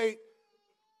evaluate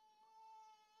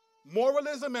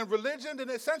moralism and religion, then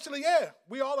essentially,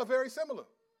 we all are very similar.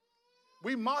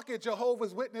 We mock at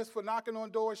Jehovah's Witness for knocking on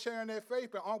doors, sharing their faith,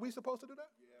 but aren't we supposed to do that?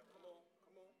 Yeah, come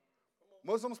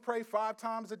on. Muslims pray 5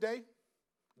 times a day.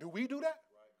 Do we do that?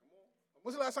 Right.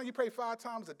 When's the last time you prayed 5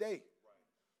 times a day?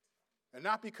 Right. And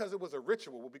not because it was a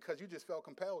ritual, but because you just felt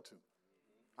compelled to.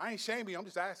 I ain't shaming you, I'm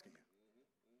just asking you.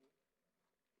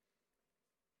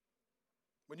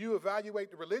 When you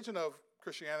evaluate the religion of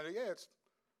Christianity, yeah, it's,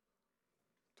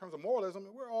 in terms of moralism,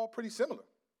 we're all pretty similar.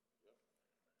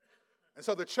 And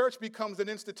so the church becomes an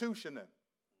institution then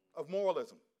of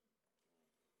moralism.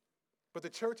 But the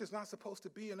church is not supposed to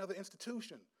be another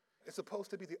institution. It's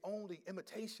supposed to be the only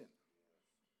imitation.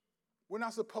 We're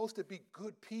not supposed to be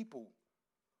good people.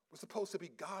 We're supposed to be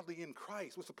godly in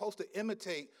Christ. We're supposed to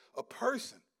imitate a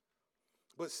person.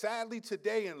 But sadly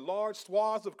today in large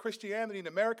swaths of Christianity in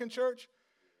the American church,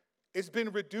 it's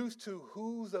been reduced to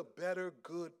who's a better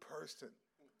good person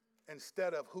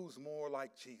instead of who's more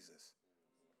like Jesus.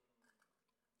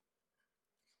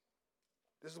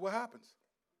 This is what happens.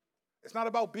 It's not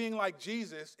about being like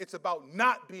Jesus. It's about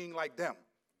not being like them.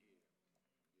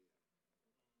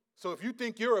 So if you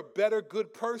think you're a better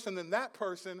good person than that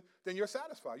person, then you're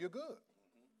satisfied. You're good.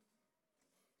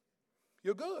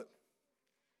 You're good.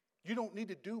 You don't need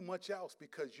to do much else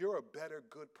because you're a better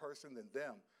good person than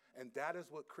them. And that is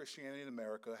what Christianity in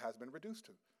America has been reduced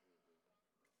to.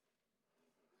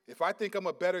 If I think I'm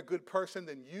a better good person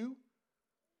than you,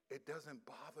 it doesn't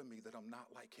bother me that I'm not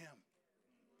like him.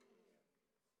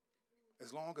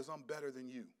 As long as I'm better than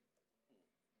you.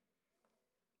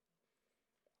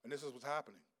 And this is what's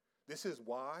happening. This is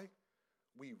why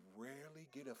we rarely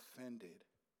get offended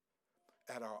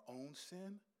at our own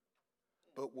sin,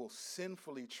 but will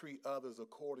sinfully treat others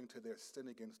according to their sin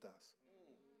against us.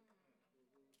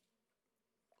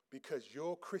 Because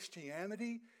your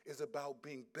Christianity is about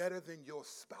being better than your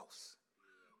spouse,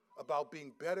 about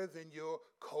being better than your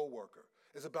coworker.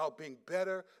 It's about being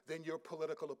better than your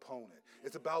political opponent.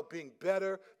 It's about being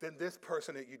better than this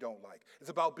person that you don't like. It's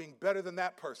about being better than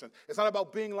that person. It's not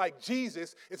about being like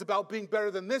Jesus. It's about being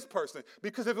better than this person.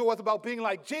 Because if it was about being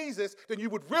like Jesus, then you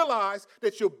would realize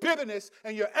that your bitterness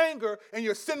and your anger and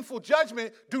your sinful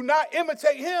judgment do not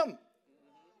imitate him.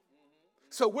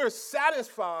 So we're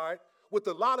satisfied with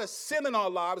a lot of sin in our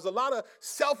lives, a lot of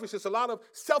selfishness, a lot of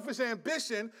selfish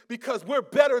ambition because we're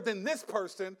better than this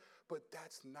person, but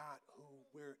that's not who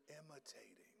we're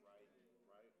imitating.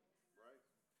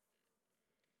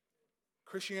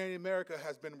 Christianity in America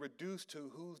has been reduced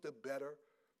to who's the better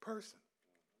person.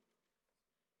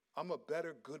 I'm a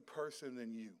better good person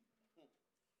than you.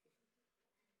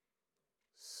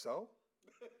 So?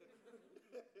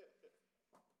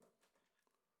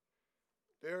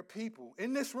 There are people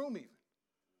in this room even.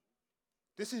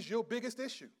 This is your biggest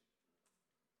issue.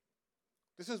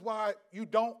 This is why you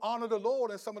don't honor the Lord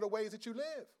in some of the ways that you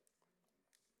live.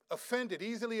 Offended,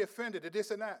 easily offended to this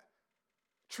and that.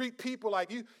 Treat people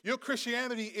like you. Your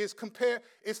Christianity is compared.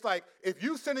 It's like, if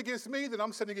you sin against me, then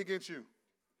I'm sinning against you.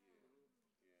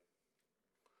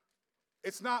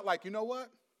 It's not like, you know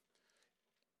what?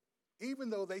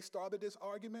 Even though they started this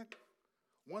argument,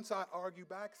 once I argue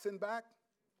back, sin back,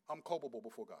 I'm culpable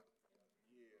before God.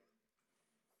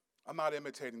 I'm not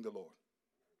imitating the Lord.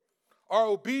 Our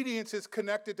obedience is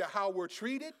connected to how we're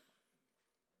treated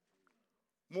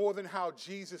more than how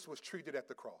Jesus was treated at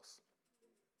the cross.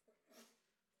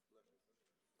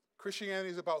 Christianity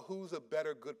is about who's a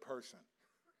better good person,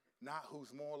 not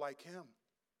who's more like him.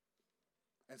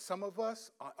 And some of us,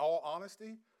 in all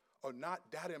honesty, are not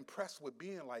that impressed with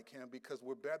being like him because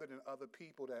we're better than other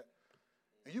people that,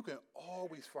 and you can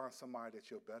always find somebody that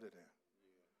you're better than.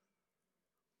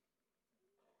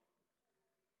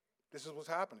 This is what's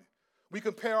happening. We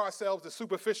compare ourselves to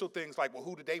superficial things like, well,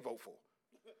 who did they vote for?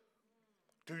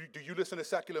 Do you listen to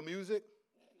secular music?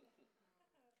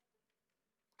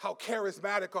 How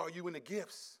charismatic are you in the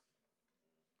gifts?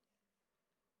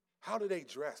 How do they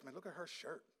dress? Man, look at her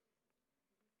shirt.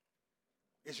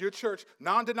 Is your church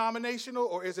non-denominational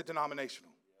or is it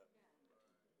denominational?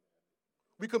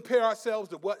 We compare ourselves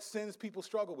to what sins people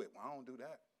struggle with. Well, I don't do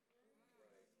that.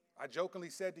 I jokingly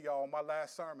said to y'all in my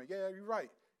last sermon, yeah, you're right.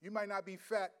 You might not be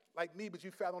fat like me, but you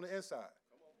fat on the inside.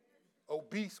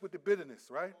 Obese with the bitterness,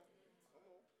 right?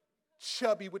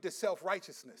 Chubby with the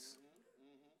self-righteousness.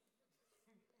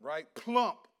 Right?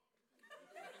 Plump.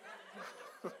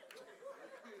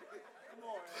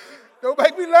 Don't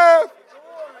make me laugh.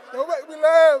 Don't make me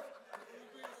laugh.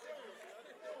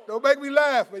 Don't make me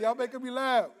laugh, but y'all making me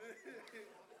laugh.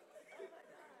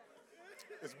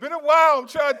 It's been a while. I'm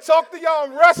trying to talk to y'all.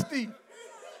 I'm rusty.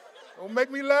 Don't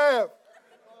make me laugh.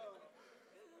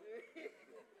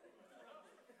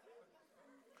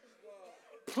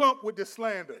 Plump with the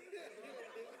slander.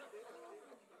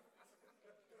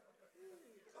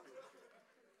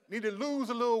 Need to lose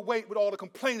a little weight with all the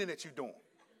complaining that you're doing.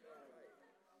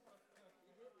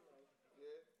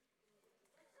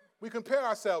 We compare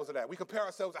ourselves to that. We compare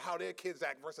ourselves to how their kids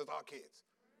act versus our kids.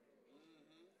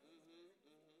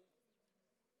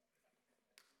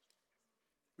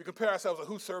 We compare ourselves to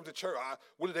who served the church.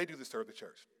 What did they do to serve the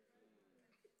church?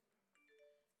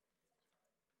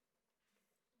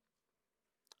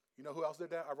 You know who else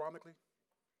did that, ironically?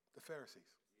 The Pharisees.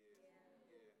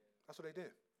 That's what they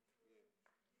did.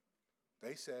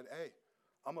 They said, hey,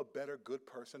 I'm a better good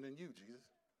person than you, Jesus.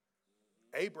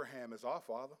 Abraham is our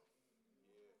father.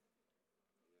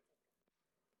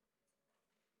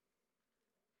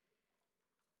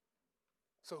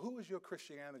 So who is your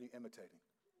Christianity imitating?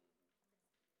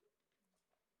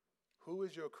 Who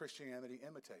is your Christianity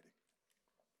imitating?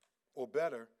 Or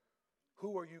better,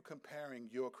 who are you comparing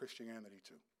your Christianity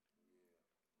to?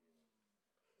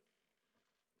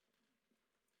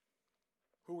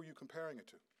 Who are you comparing it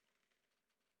to?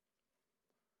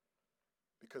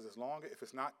 Because if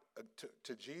it's not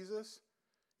to Jesus,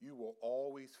 you will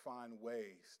always find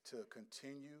ways to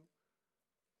continue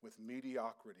with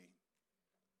mediocrity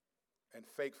and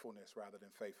faithfulness rather than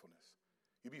faithfulness.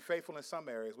 You be faithful in some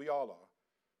areas, we all are,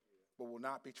 but will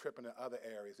not be tripping in other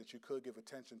areas that you could give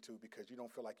attention to because you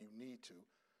don't feel like you need to,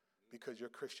 because your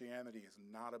Christianity is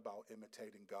not about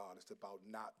imitating God. It's about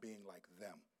not being like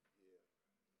them.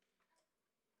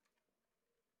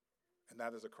 And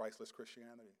that is a Christless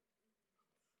Christianity.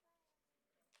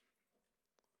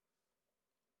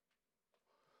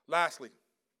 Lastly,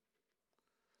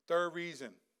 third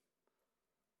reason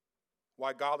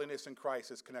why godliness in Christ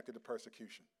is connected to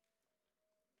persecution.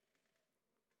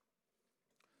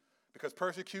 Because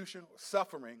persecution,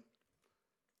 suffering,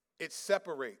 it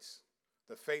separates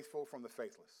the faithful from the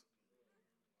faithless.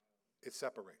 It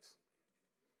separates.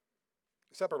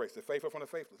 It separates the faithful from the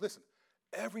faithless. Listen,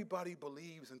 everybody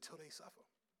believes until they suffer.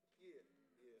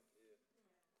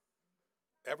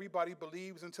 Everybody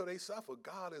believes until they suffer.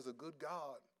 God is a good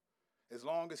God as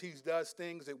long as he does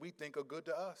things that we think are good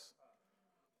to us.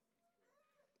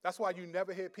 That's why you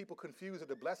never hear people confused at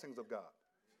the blessings of God.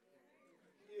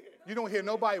 You don't hear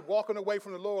nobody walking away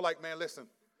from the Lord like, man, listen,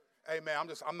 hey, man,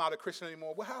 I'm not a Christian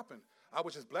anymore. What happened? I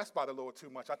was just blessed by the Lord too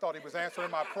much. I thought he was answering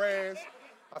my prayers.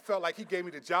 I felt like he gave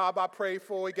me the job I prayed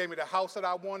for. He gave me the house that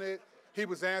I wanted. He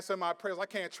was answering my prayers. I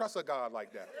can't trust a God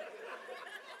like that.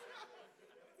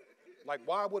 Like,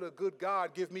 why would a good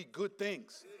God give me good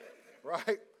things,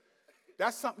 right?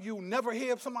 That's something you never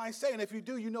hear somebody say. And if you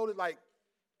do, you know that, like,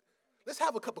 let's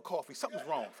have a cup of coffee. Something's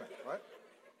wrong, fam, right?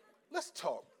 Let's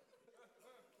talk.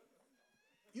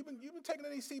 You been taking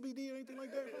any CBD or anything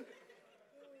like that? Fam?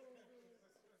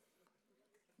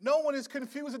 No one is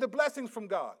confused at the blessings from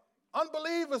God.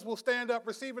 Unbelievers will stand up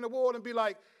receiving the word and be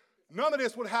like, none of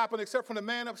this would happen except from the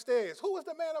man upstairs. Who is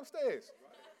the man upstairs?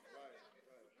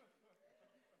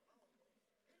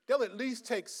 They'll at least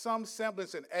take some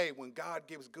semblance and, hey, when God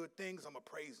gives good things, I'm going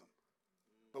to praise him.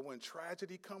 But when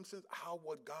tragedy comes in,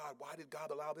 why did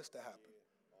God allow this to happen?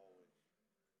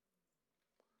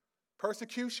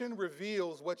 Persecution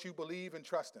reveals what you believe and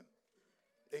trust in.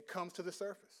 It comes to the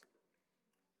surface.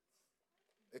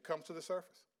 It comes to the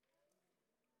surface.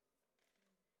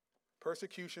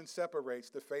 Persecution separates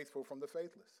the faithful from the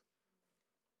faithless.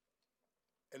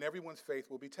 And everyone's faith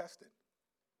will be tested.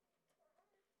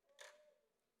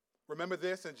 Remember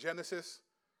this in Genesis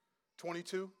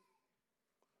 22,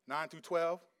 9 through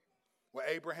 12, where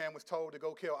Abraham was told to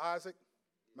go kill Isaac.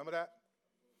 Remember that?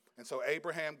 And so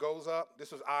Abraham goes up.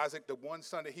 This was Isaac, the one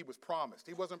son that he was promised.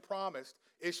 He wasn't promised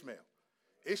Ishmael.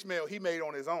 Ishmael he made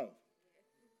on his own.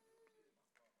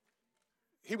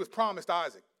 He was promised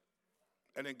Isaac.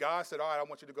 And then God said, all right, I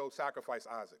want you to go sacrifice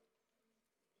Isaac.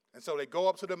 And so they go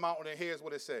up to the mountain, and here's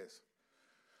what it says.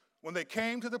 When they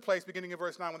came to the place, beginning in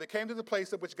verse 9, when they came to the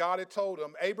place of which God had told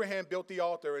them, Abraham built the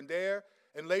altar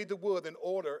and laid the wood in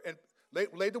order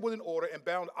and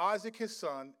bound Isaac his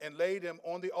son and laid him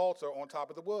on the altar on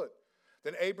top of the wood.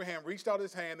 Then Abraham reached out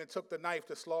his hand and took the knife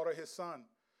to slaughter his son.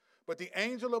 But the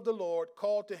angel of the Lord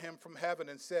called to him from heaven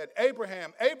and said,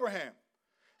 Abraham, Abraham.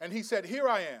 And he said, here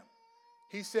I am.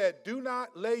 He said, do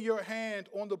not lay your hand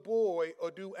on the boy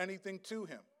or do anything to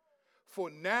him. For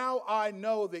now I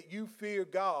know that you fear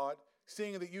God,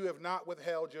 seeing that you have not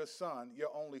withheld your son, your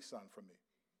only son, from me.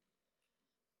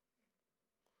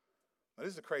 Now,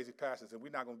 this is a crazy passage, and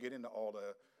we're not going to get into all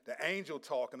the angel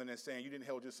talk and then saying you didn't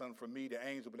hold your son from me, the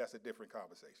angel, but that's a different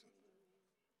conversation.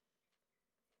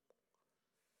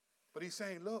 But he's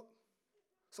saying, look,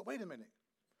 so wait a minute.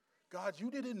 God, you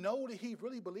didn't know that he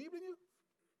really believed in you?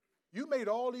 You made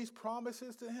all these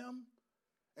promises to him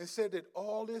and said that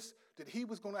all this, that he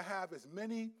was going to have as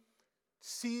many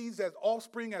seeds as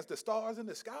offspring as the stars in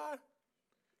the sky?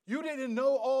 You didn't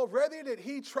know already that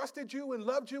he trusted you and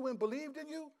loved you and believed in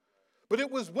you? But it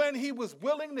was when he was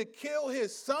willing to kill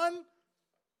his son?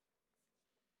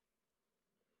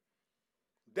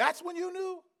 That's when you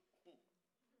knew?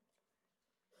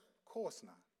 course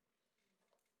not.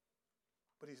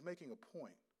 But he's making a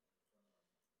point,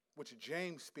 which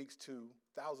James speaks to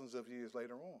thousands of years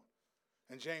later on.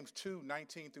 In James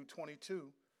 2:19 through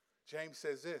 22, James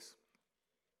says this: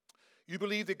 you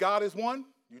believe that God is one?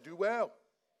 You do well.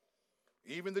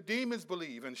 Even the demons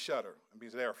believe and shudder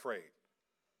because they're afraid.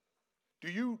 Do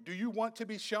you want to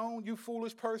be shown, you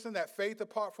foolish person, that faith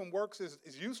apart from works is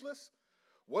useless?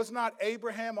 Was not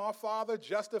Abraham, our father,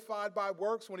 justified by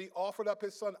works when he offered up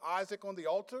his son Isaac on the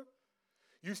altar?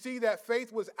 You see that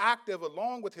faith was active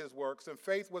along with his works, and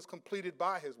faith was completed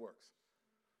by his works.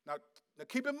 Now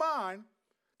keep in mind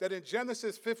that in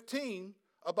Genesis 15,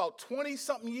 about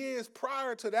 20-something years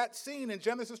prior to that scene in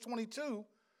Genesis 22,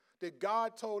 that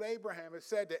God told Abraham, it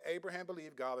said that Abraham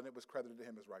believed God and it was credited to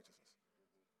him as righteousness.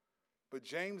 But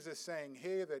James is saying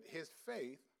here that his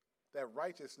faith, that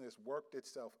righteousness worked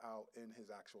itself out in his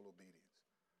actual obedience.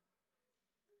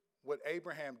 What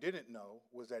Abraham didn't know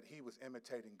was that he was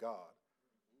imitating God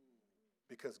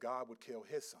because God would kill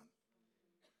his son.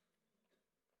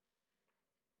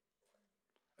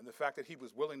 And the fact that he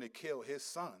was willing to kill his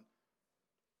son,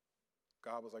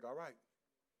 God was like, all right,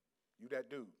 you that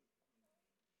dude,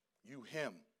 you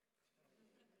him.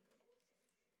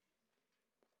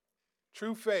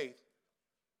 True faith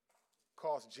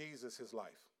cost Jesus his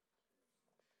life.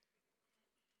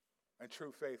 And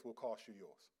true faith will cost you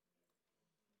yours.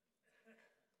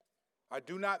 I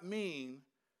do not mean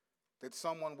that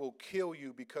someone will kill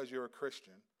you because you're a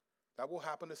Christian. That will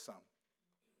happen to some.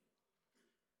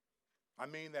 I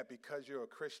mean that because you're a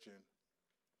Christian,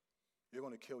 you're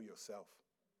going to kill yourself.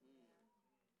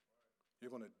 You're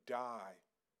going to die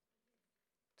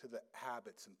to the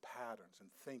habits and patterns and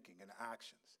thinking and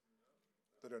actions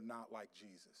that are not like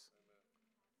Jesus.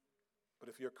 But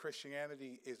if your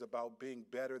Christianity is about being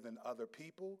better than other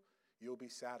people, you'll be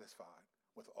satisfied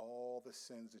with all the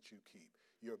sins that you keep.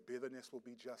 Your bitterness will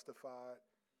be justified.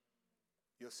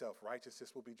 Your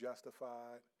self-righteousness will be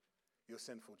justified. Your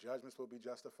sinful judgments will be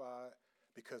justified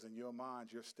because in your mind,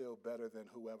 you're still better than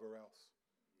whoever else.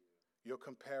 Your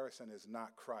comparison is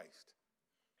not Christ.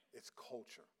 It's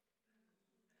culture.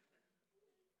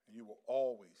 And you will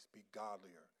always be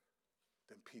godlier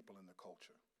than people in the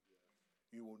culture.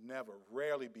 You will never,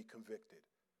 rarely be convicted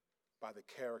by the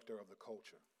character of the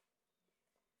culture.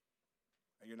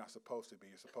 And you're not supposed to be.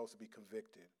 You're supposed to be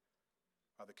convicted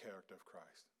by the character of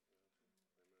Christ.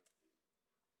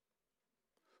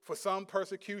 For some,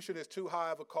 persecution is too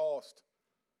high of a cost,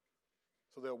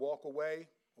 so they'll walk away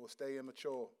or stay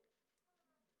immature.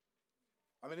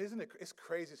 I mean, it's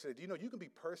crazy to say, do you know you can be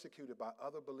persecuted by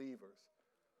other believers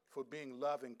for being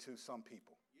loving to some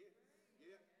people?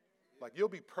 Like you'll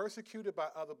be persecuted by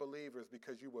other believers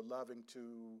because you were loving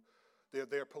to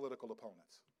their political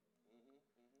opponents.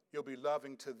 You'll be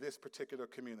loving to this particular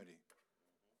community.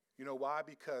 You know why?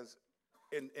 Because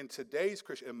in today's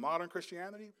in modern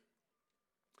Christianity,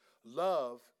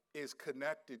 love is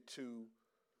connected to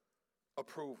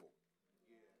approval.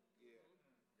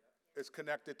 It's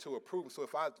connected to approval. So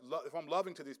if I'm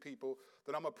loving to these people,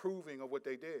 then I'm approving of what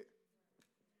they did.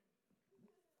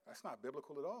 That's not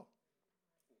biblical at all.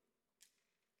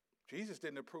 Jesus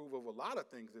didn't approve of a lot of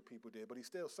things that people did, but he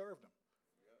still served them.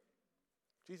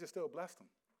 Jesus still blessed them.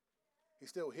 He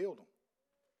still healed them.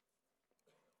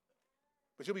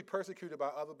 But you'll be persecuted by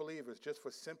other believers just for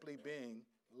simply being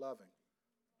loving.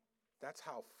 That's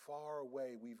how far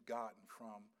away we've gotten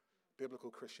from biblical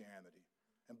Christianity.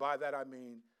 And by that I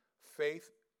mean faith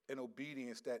and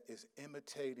obedience that is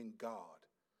imitating God.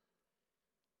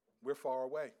 We're far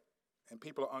away. And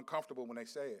people are uncomfortable when they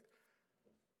say it.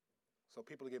 So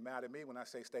people get mad at me when I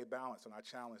say stay balanced and I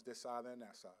challenge this side and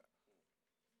that side.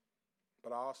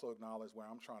 But I also acknowledge where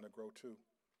I'm trying to grow too.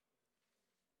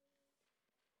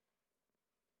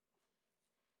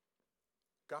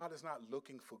 God is not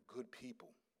looking for good people.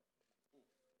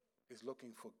 He's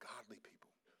looking for godly people.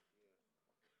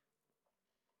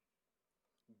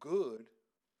 Good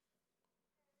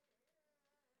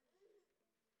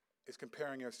is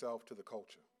comparing yourself to the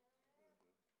culture.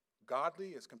 Godly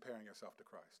is comparing yourself to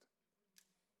Christ.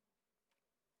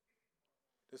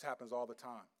 This happens all the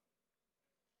time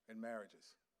in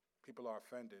marriages. People are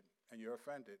offended, and you're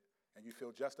offended, and you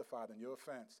feel justified in your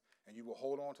offense, and you will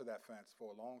hold on to that offense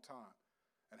for a long time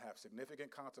and have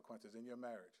significant consequences in your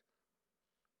marriage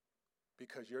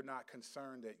because you're not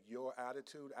concerned that your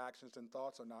attitude, actions, and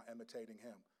thoughts are not imitating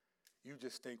him. You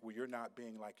just think, well, you're not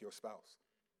being like your spouse,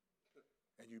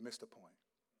 and you missed the point.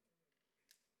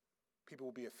 People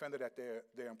will be offended at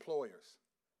their employers,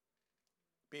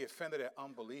 be offended at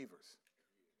unbelievers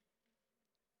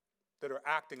that are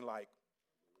acting like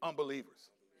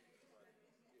unbelievers.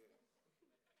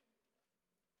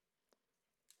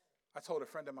 I told a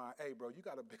friend of mine, hey, bro, you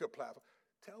got a bigger platform.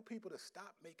 Tell people to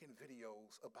stop making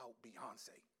videos about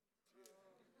Beyonce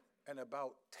and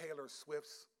about Taylor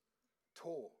Swift's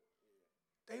tour.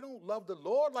 They don't love the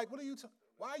Lord. Like,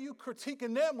 why are you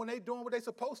critiquing them when they're doing what they're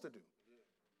supposed to do?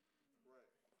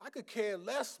 I could care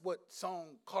less what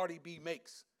song Cardi B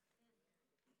makes.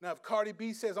 Now, if Cardi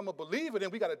B says I'm a believer,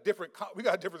 then we got a different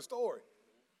story.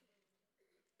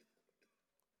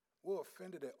 We're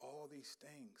offended at all these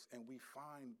things, and we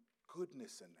find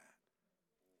goodness in that.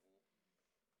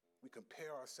 We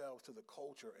compare ourselves to the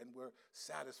culture, and we're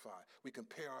satisfied. We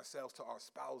compare ourselves to our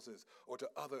spouses or to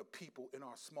other people in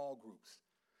our small groups,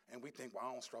 and we think, well,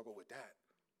 I don't struggle with that.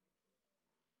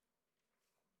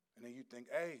 And then you think,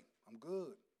 hey, I'm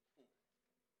good.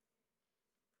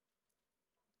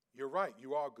 You're right,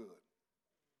 you are good.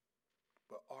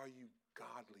 But are you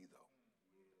godly, though?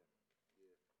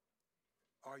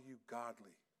 Are you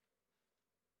godly?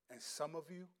 And some of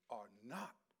you are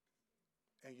not,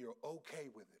 and you're okay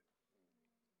with it.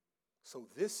 So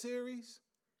this series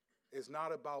is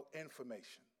not about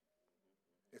information.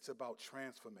 It's about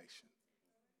transformation.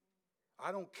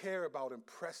 I don't care about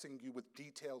impressing you with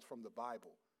details from the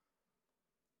Bible.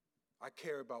 I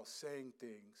care about saying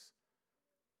things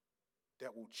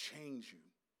that will change you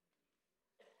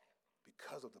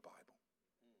because of the Bible.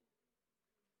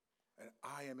 And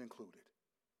I am included.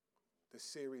 This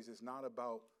series is not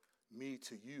about me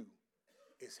to you,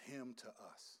 it's him to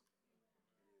us.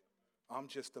 I'm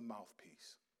just a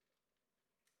mouthpiece.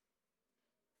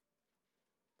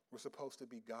 We're supposed to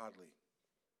be godly,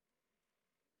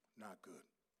 not good.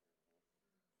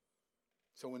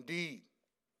 So indeed,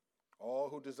 all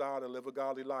who desire to live a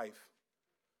godly life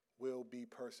will be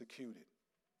persecuted.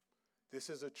 This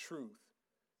is a truth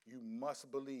you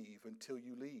must believe until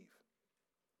you leave.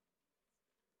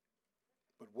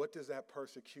 But what does that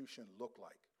persecution look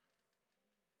like?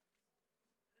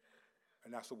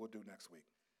 And that's what we'll do next week.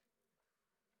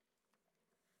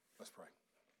 Let's pray.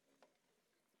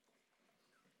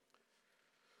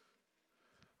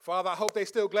 Father, I hope they're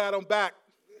still glad I'm back.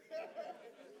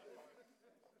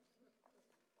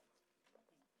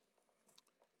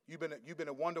 You've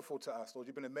been wonderful to us, Lord.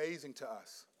 You've been amazing to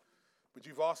us. But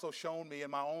you've also shown me in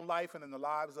my own life and in the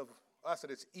lives of us that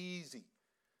it's easy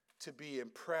to be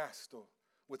impressed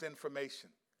with information,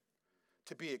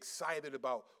 to be excited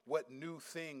about what new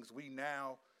things we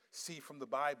now see from the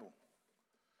Bible.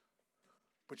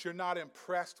 But you're not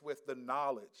impressed with the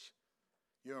knowledge.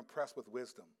 You're impressed with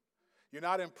wisdom. You're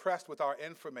not impressed with our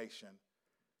information.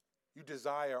 You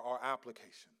desire our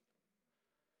application.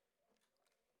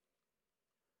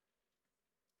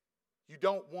 You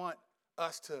don't want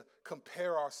us to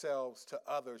compare ourselves to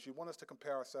others. You want us to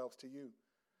compare ourselves to you.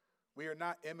 We are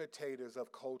not imitators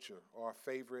of culture or our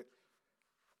favorite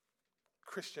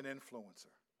Christian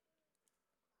influencer.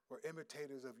 We're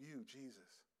imitators of you,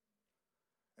 Jesus.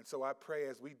 And so I pray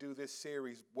as we do this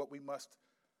series, what we must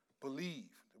believe,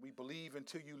 that we believe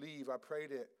until you leave. I pray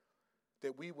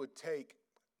that we would take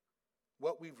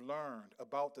what we've learned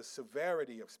about the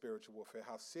severity of spiritual warfare,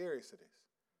 how serious it is,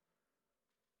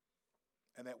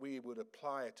 and that we would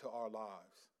apply it to our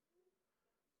lives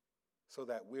so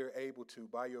that we're able to,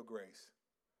 by your grace,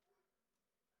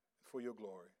 for your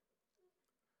glory,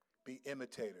 be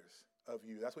imitators of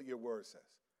you. That's what your word says.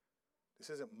 This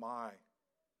isn't my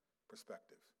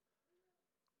perspective.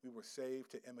 We were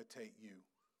saved to imitate you.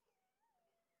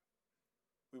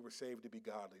 We were saved to be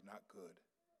godly, not good.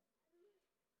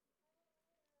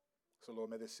 So, Lord,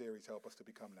 may this series help us to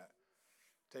become that.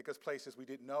 Take us places we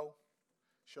didn't know.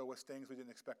 Show us things we didn't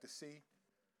expect to see.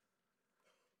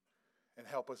 And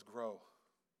help us grow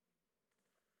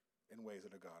in ways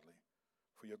that are godly.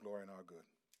 For your glory and our good.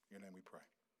 In your name we pray.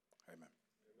 Amen.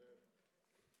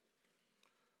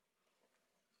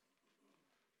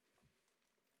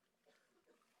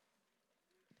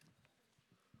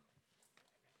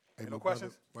 Hey, no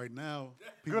questions? Right now.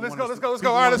 Good, let's go.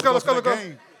 All right, let's go.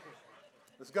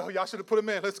 Let's go. Y'all should have put them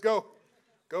in. Let's go.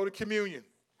 Go to communion.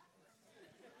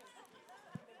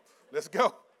 Let's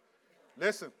go.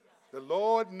 Listen, the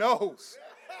Lord knows.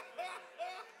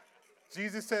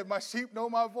 Jesus said, my sheep know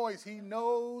my voice. He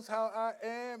knows how I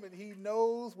am, and he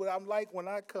knows what I'm like when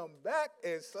I come back,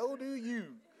 and so do you.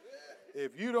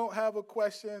 If you don't have a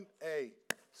question, hey,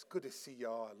 it's good to see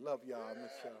y'all. I love y'all. I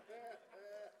miss y'all.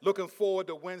 Looking forward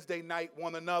to Wednesday night,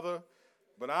 one another,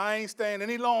 but I ain't staying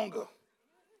any longer.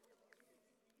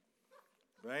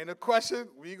 If there ain't a question,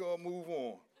 we going to move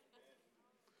on.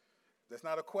 That's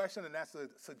not a question, and that's a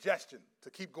suggestion to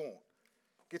keep going.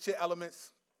 Get your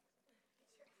elements.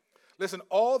 Listen,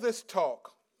 all this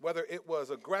talk, whether it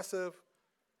was aggressive,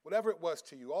 whatever it was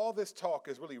to you, all this talk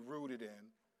is really rooted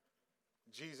in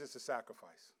Jesus'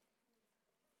 sacrifice.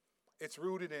 It's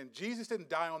rooted in Jesus didn't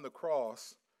die on the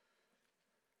cross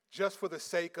just for the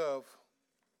sake of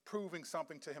proving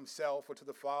something to himself or to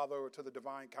the Father or to the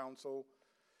divine council.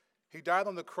 He died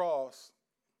on the cross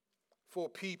for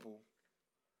people,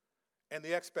 and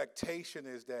the expectation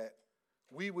is that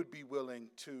we would be willing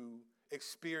to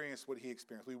experience what he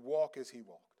experienced. We walk as he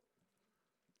walked.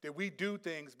 That we do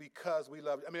things because we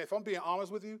love. I mean, if I'm being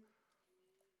honest with you,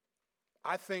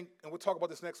 I think, and we'll talk about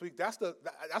this next week, that's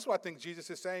what I think Jesus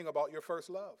is saying about your first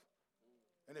love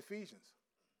in Ephesians.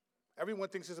 Everyone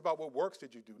thinks it's about what works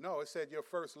did you do. No, it said your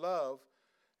first love,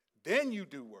 then you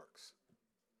do works.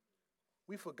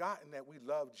 We've forgotten that we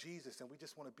love Jesus and we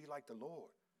just want to be like the Lord.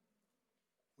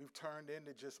 We've turned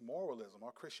into just moralism.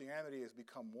 Our Christianity has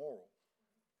become moral.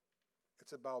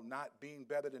 It's about not being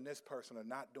better than this person or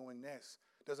not doing this.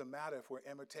 It doesn't matter if we're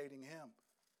imitating him.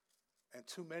 And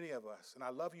too many of us, and I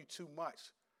love you too much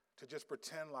to just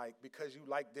pretend like because you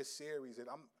like this series that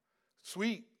I'm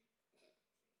sweet.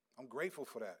 I'm grateful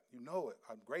for that. You know it.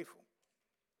 I'm grateful.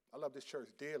 I love this church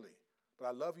dearly. But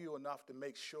I love you enough to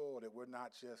make sure that we're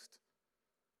not just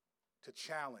to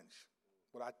challenge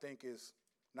what I think is,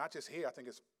 not just here, I think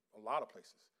it's a lot of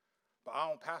places. But I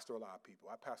don't pastor a lot of people.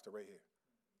 I pastor right here.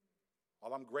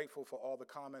 While I'm grateful for all the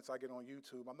comments I get on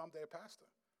YouTube, I'm not their pastor.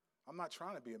 I'm not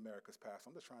trying to be America's pastor.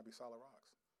 I'm just trying to be Solid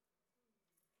Rocks.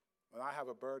 And I have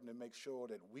a burden to make sure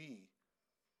that we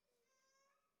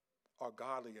are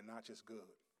godly and not just good.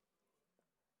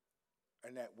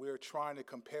 And that we're trying to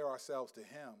compare ourselves to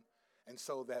him. And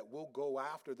so that we'll go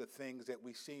after the things that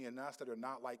we see in us that are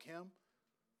not like him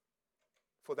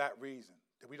for that reason.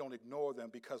 That we don't ignore them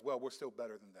because, well, we're still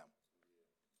better than them.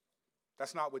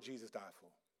 That's not what Jesus died for.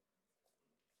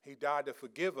 He died to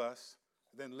forgive us,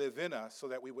 then live in us so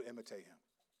that we would imitate him.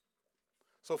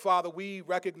 So, Father, we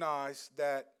recognize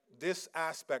that this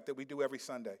aspect that we do every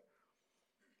Sunday,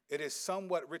 it is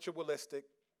somewhat ritualistic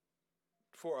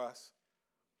for us,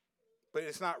 but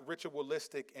it's not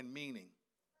ritualistic in meaning.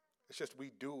 It's just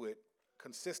we do it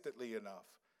consistently enough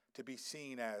to be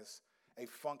seen as a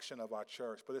function of our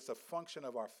church, but it's a function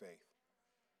of our faith.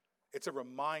 It's a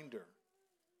reminder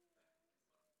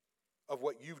of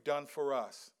what you've done for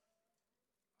us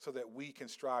so that we can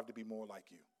strive to be more like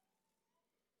you.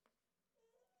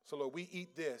 So, Lord, we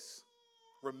eat this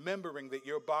remembering that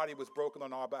your body was broken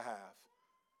on our behalf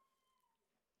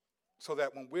so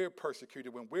that when we're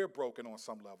persecuted, when we're broken on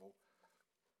some level,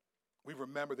 we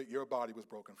remember that your body was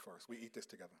broken first. We eat this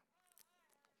together.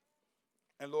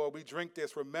 And, Lord, we drink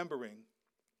this remembering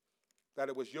that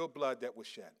it was your blood that was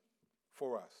shed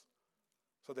for us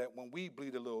so that when we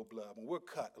bleed a little blood, when we're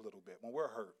cut a little bit, when we're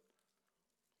hurt,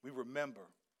 we remember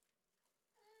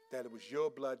that it was your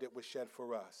blood that was shed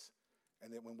for us,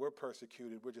 and that when we're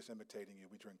persecuted, we're just imitating you.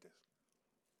 We drink this.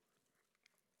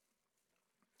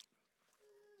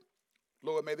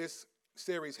 Lord, may this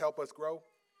series help us grow.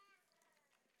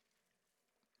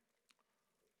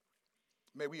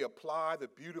 May we apply the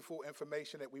beautiful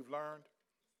information that we've learned.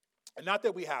 And not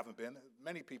that we haven't been.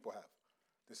 Many people have.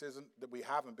 This isn't that we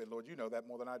haven't been, Lord. You know that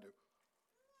more than I do.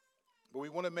 But we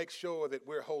want to make sure that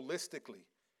we're holistically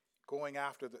going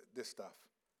after this stuff.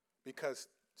 Because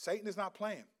Satan is not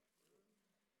playing.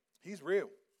 He's real.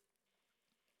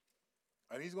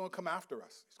 And he's going to come after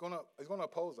us. He's going to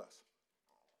oppose us.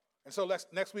 And so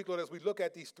next week, Lord, as we look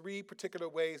at these three particular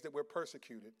ways that we're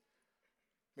persecuted,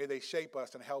 may they shape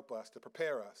us and help us to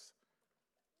prepare us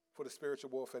for the spiritual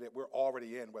warfare that we're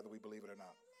already in, whether we believe it or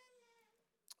not.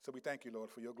 So we thank you,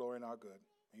 Lord, for your glory and our good.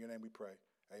 In your name we pray.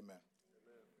 Amen.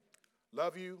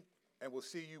 Love you, and we'll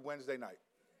see you Wednesday night.